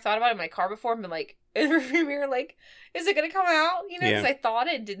 Like I've thought about it in my car before and been like in the rearview mirror, like, is it gonna come out? You know, because Yeah. I thought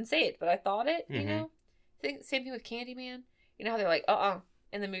it, didn't say it, but I thought it. You Mhm. know, same thing with Candyman. You know how they're like,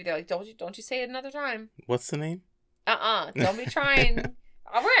 in the movie they're like, don't you say it another time. What's the name? Don't be trying.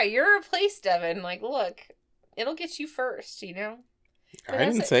 All right, you're replaced, Devin. Like, look, it'll get you first, you know? But I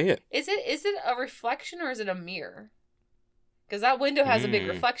didn't say it. Is it a reflection or is it a mirror? Because that window has a big Mm.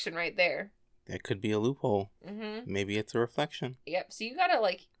 reflection right there. That could be a loophole. Mm-hmm. Maybe it's a reflection. Yep. So you gotta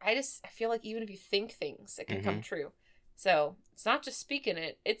like, I feel like even if you think things, it can come true. So it's not just speaking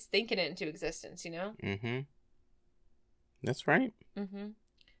it, it's thinking it into existence, you know? Mm-hmm. That's right. Mm-hmm.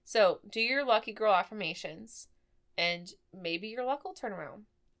 So do your lucky girl affirmations and maybe your luck will turn around.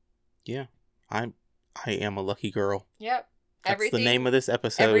 Yeah. I am a lucky girl. Yep. That's the name of this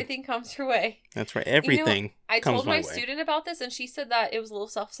episode. Everything comes your way. That's right. Everything I comes told my way. student about this, and she said that it was a little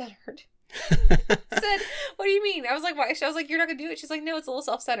self-centered. Said, "What do you mean?" I was like, "Why?" I was like, "You're not gonna do it." She's like, "No, it's a little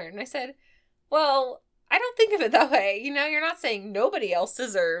self-centered." And I said, "Well, I don't think of it that way. You know, you're not saying nobody else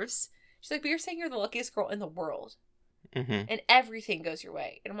deserves." She's like, "But you're saying you're the luckiest girl in the world, Mm-hmm. and everything goes your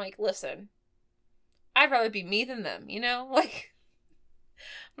way." And I'm like, "Listen, I'd rather be me than them. You know, like."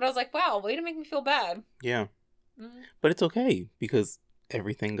 But I was like, "Wow, way to make me feel bad." Yeah. Mm-hmm. But it's okay because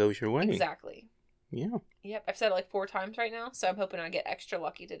everything goes your way. Exactly. Yeah. Yep, I've said it like 4 times right now, so I'm hoping I get extra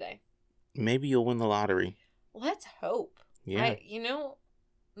lucky today. Maybe you'll win the lottery. Let's hope. Yeah.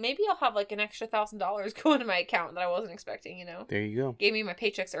 Maybe I'll have like an extra $1,000 go into my account that I wasn't expecting, you know? There you go. Gave me my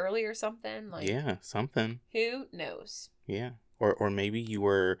paychecks early or something. Like, Yeah, something. who knows? Yeah. Or maybe you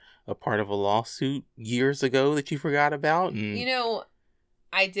were a part of a lawsuit years ago that you forgot about. And You know,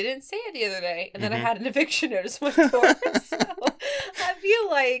 I didn't say it the other day, and then I Mhm. had an eviction notice on my door. So I feel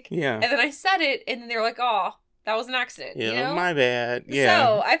like, yeah. and then I said it, and then they were like, "Oh, that was an accident." Yeah, you know? my bad. Yeah.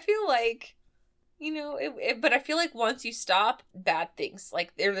 So I feel like, you know, but I feel like once you stop, bad things,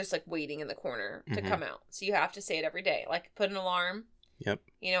 like they're just like waiting in the corner to Mhm. come out. So you have to say it every day. Like put an alarm. Yep.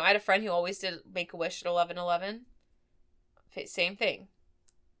 You know, I had a friend who always did Make-A-Wish at 11:11. Same thing.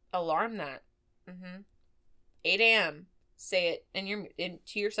 Alarm that. 8 a.m. Say it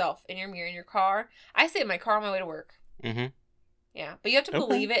to yourself in your mirror in your car. I say it in my car on my way to work. Mm-hmm. Yeah, but you have to Okay.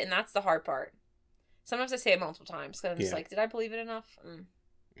 believe it, and that's the hard part. Sometimes I say it multiple times because I'm just Yeah. like, did I believe it enough?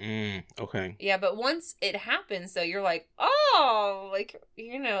 Okay. Yeah, but once it happens, though, you're like, oh, like,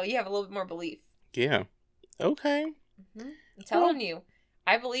 you know, you have a little bit more belief. Yeah. Okay. I'm telling you,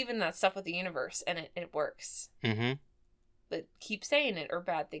 I believe in that stuff with the universe, and it works. Mm-hmm. But keep saying it, or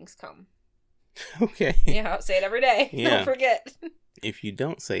bad things come. Okay. Yeah, say it every day. Yeah. Don't forget. If you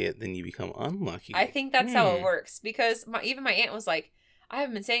don't say it, then you become unlucky. I think that's how it works, because even my aunt was like, I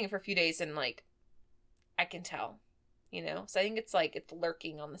haven't been saying it for a few days, and, like, I can tell. You know? So I think it's like, it's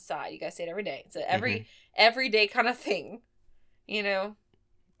lurking on the side. You gotta say it every day. It's a everyday kind of thing. You know?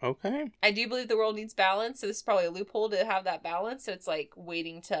 Okay. I do believe the world needs balance, so this is probably a loophole to have that balance. So it's like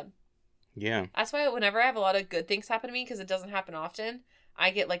waiting to. Yeah. That's why whenever I have a lot of good things happen to me, because it doesn't happen often, I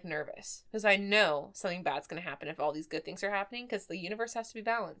get like nervous because I know something bad's going to happen if all these good things are happening, because the universe has to be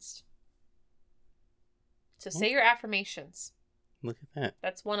balanced. So say your affirmations. Look at that.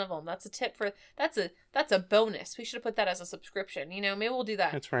 That's one of them. That's a tip for that's a bonus. We should have put that as a subscription. You know, maybe we'll do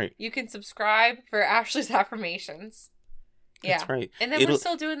that. That's right. You can subscribe for Ashley's affirmations. Yeah. That's right. And then we're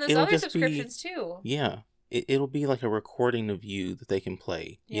still doing those other subscriptions too. Yeah. It'll be like a recording of you that they can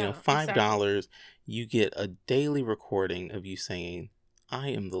play. Yeah, you know, $5, exactly. you get a daily recording of you saying, I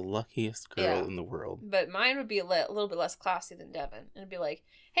am the luckiest girl in the world. But mine would be a little bit less classy than Devin. It'd be like,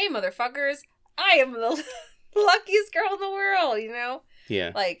 hey, motherfuckers, I am the luckiest girl in the world, you know?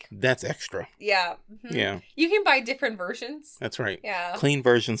 Yeah. Like, that's extra. Yeah. Mm-hmm. Yeah. You can buy different versions. That's right. Yeah. Clean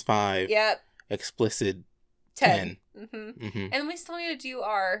versions 5. Yep. Explicit 10. 10. Mm-hmm. Mm-hmm. And we still need to do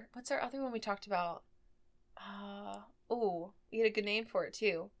what's our other one we talked about? We had a good name for it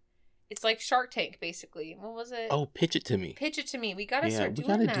too. It's like Shark Tank, basically. What was it? Oh, Pitch It to Me. Pitch It to Me. We gotta start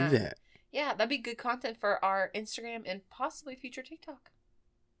doing we that. gotta do that. Yeah, that'd be good content for our Instagram and possibly future TikTok.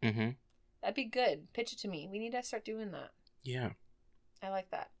 Mm-hmm. That'd be good. Pitch It to Me. We need to start doing that. Yeah. I like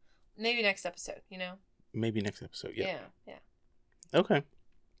that. Maybe next episode, you know? Maybe next episode, yeah. Yeah. Okay.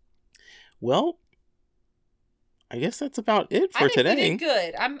 Well, I guess that's about it for today. I think we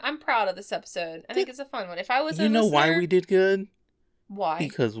did good. I'm proud of this episode. I think it's a fun one. If I was You know why we did good? Why?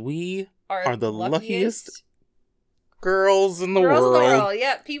 Because we are the luckiest girls in the girls world. in the world.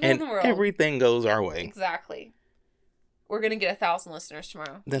 Yeah, people And in the world. everything goes our way. Exactly. We're going to get 1,000 listeners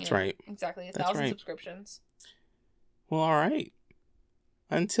tomorrow. That's right. Exactly. That's 1,000 right. subscriptions. Well, all right.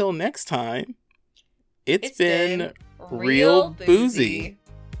 Until next time, it's been Real Boozy.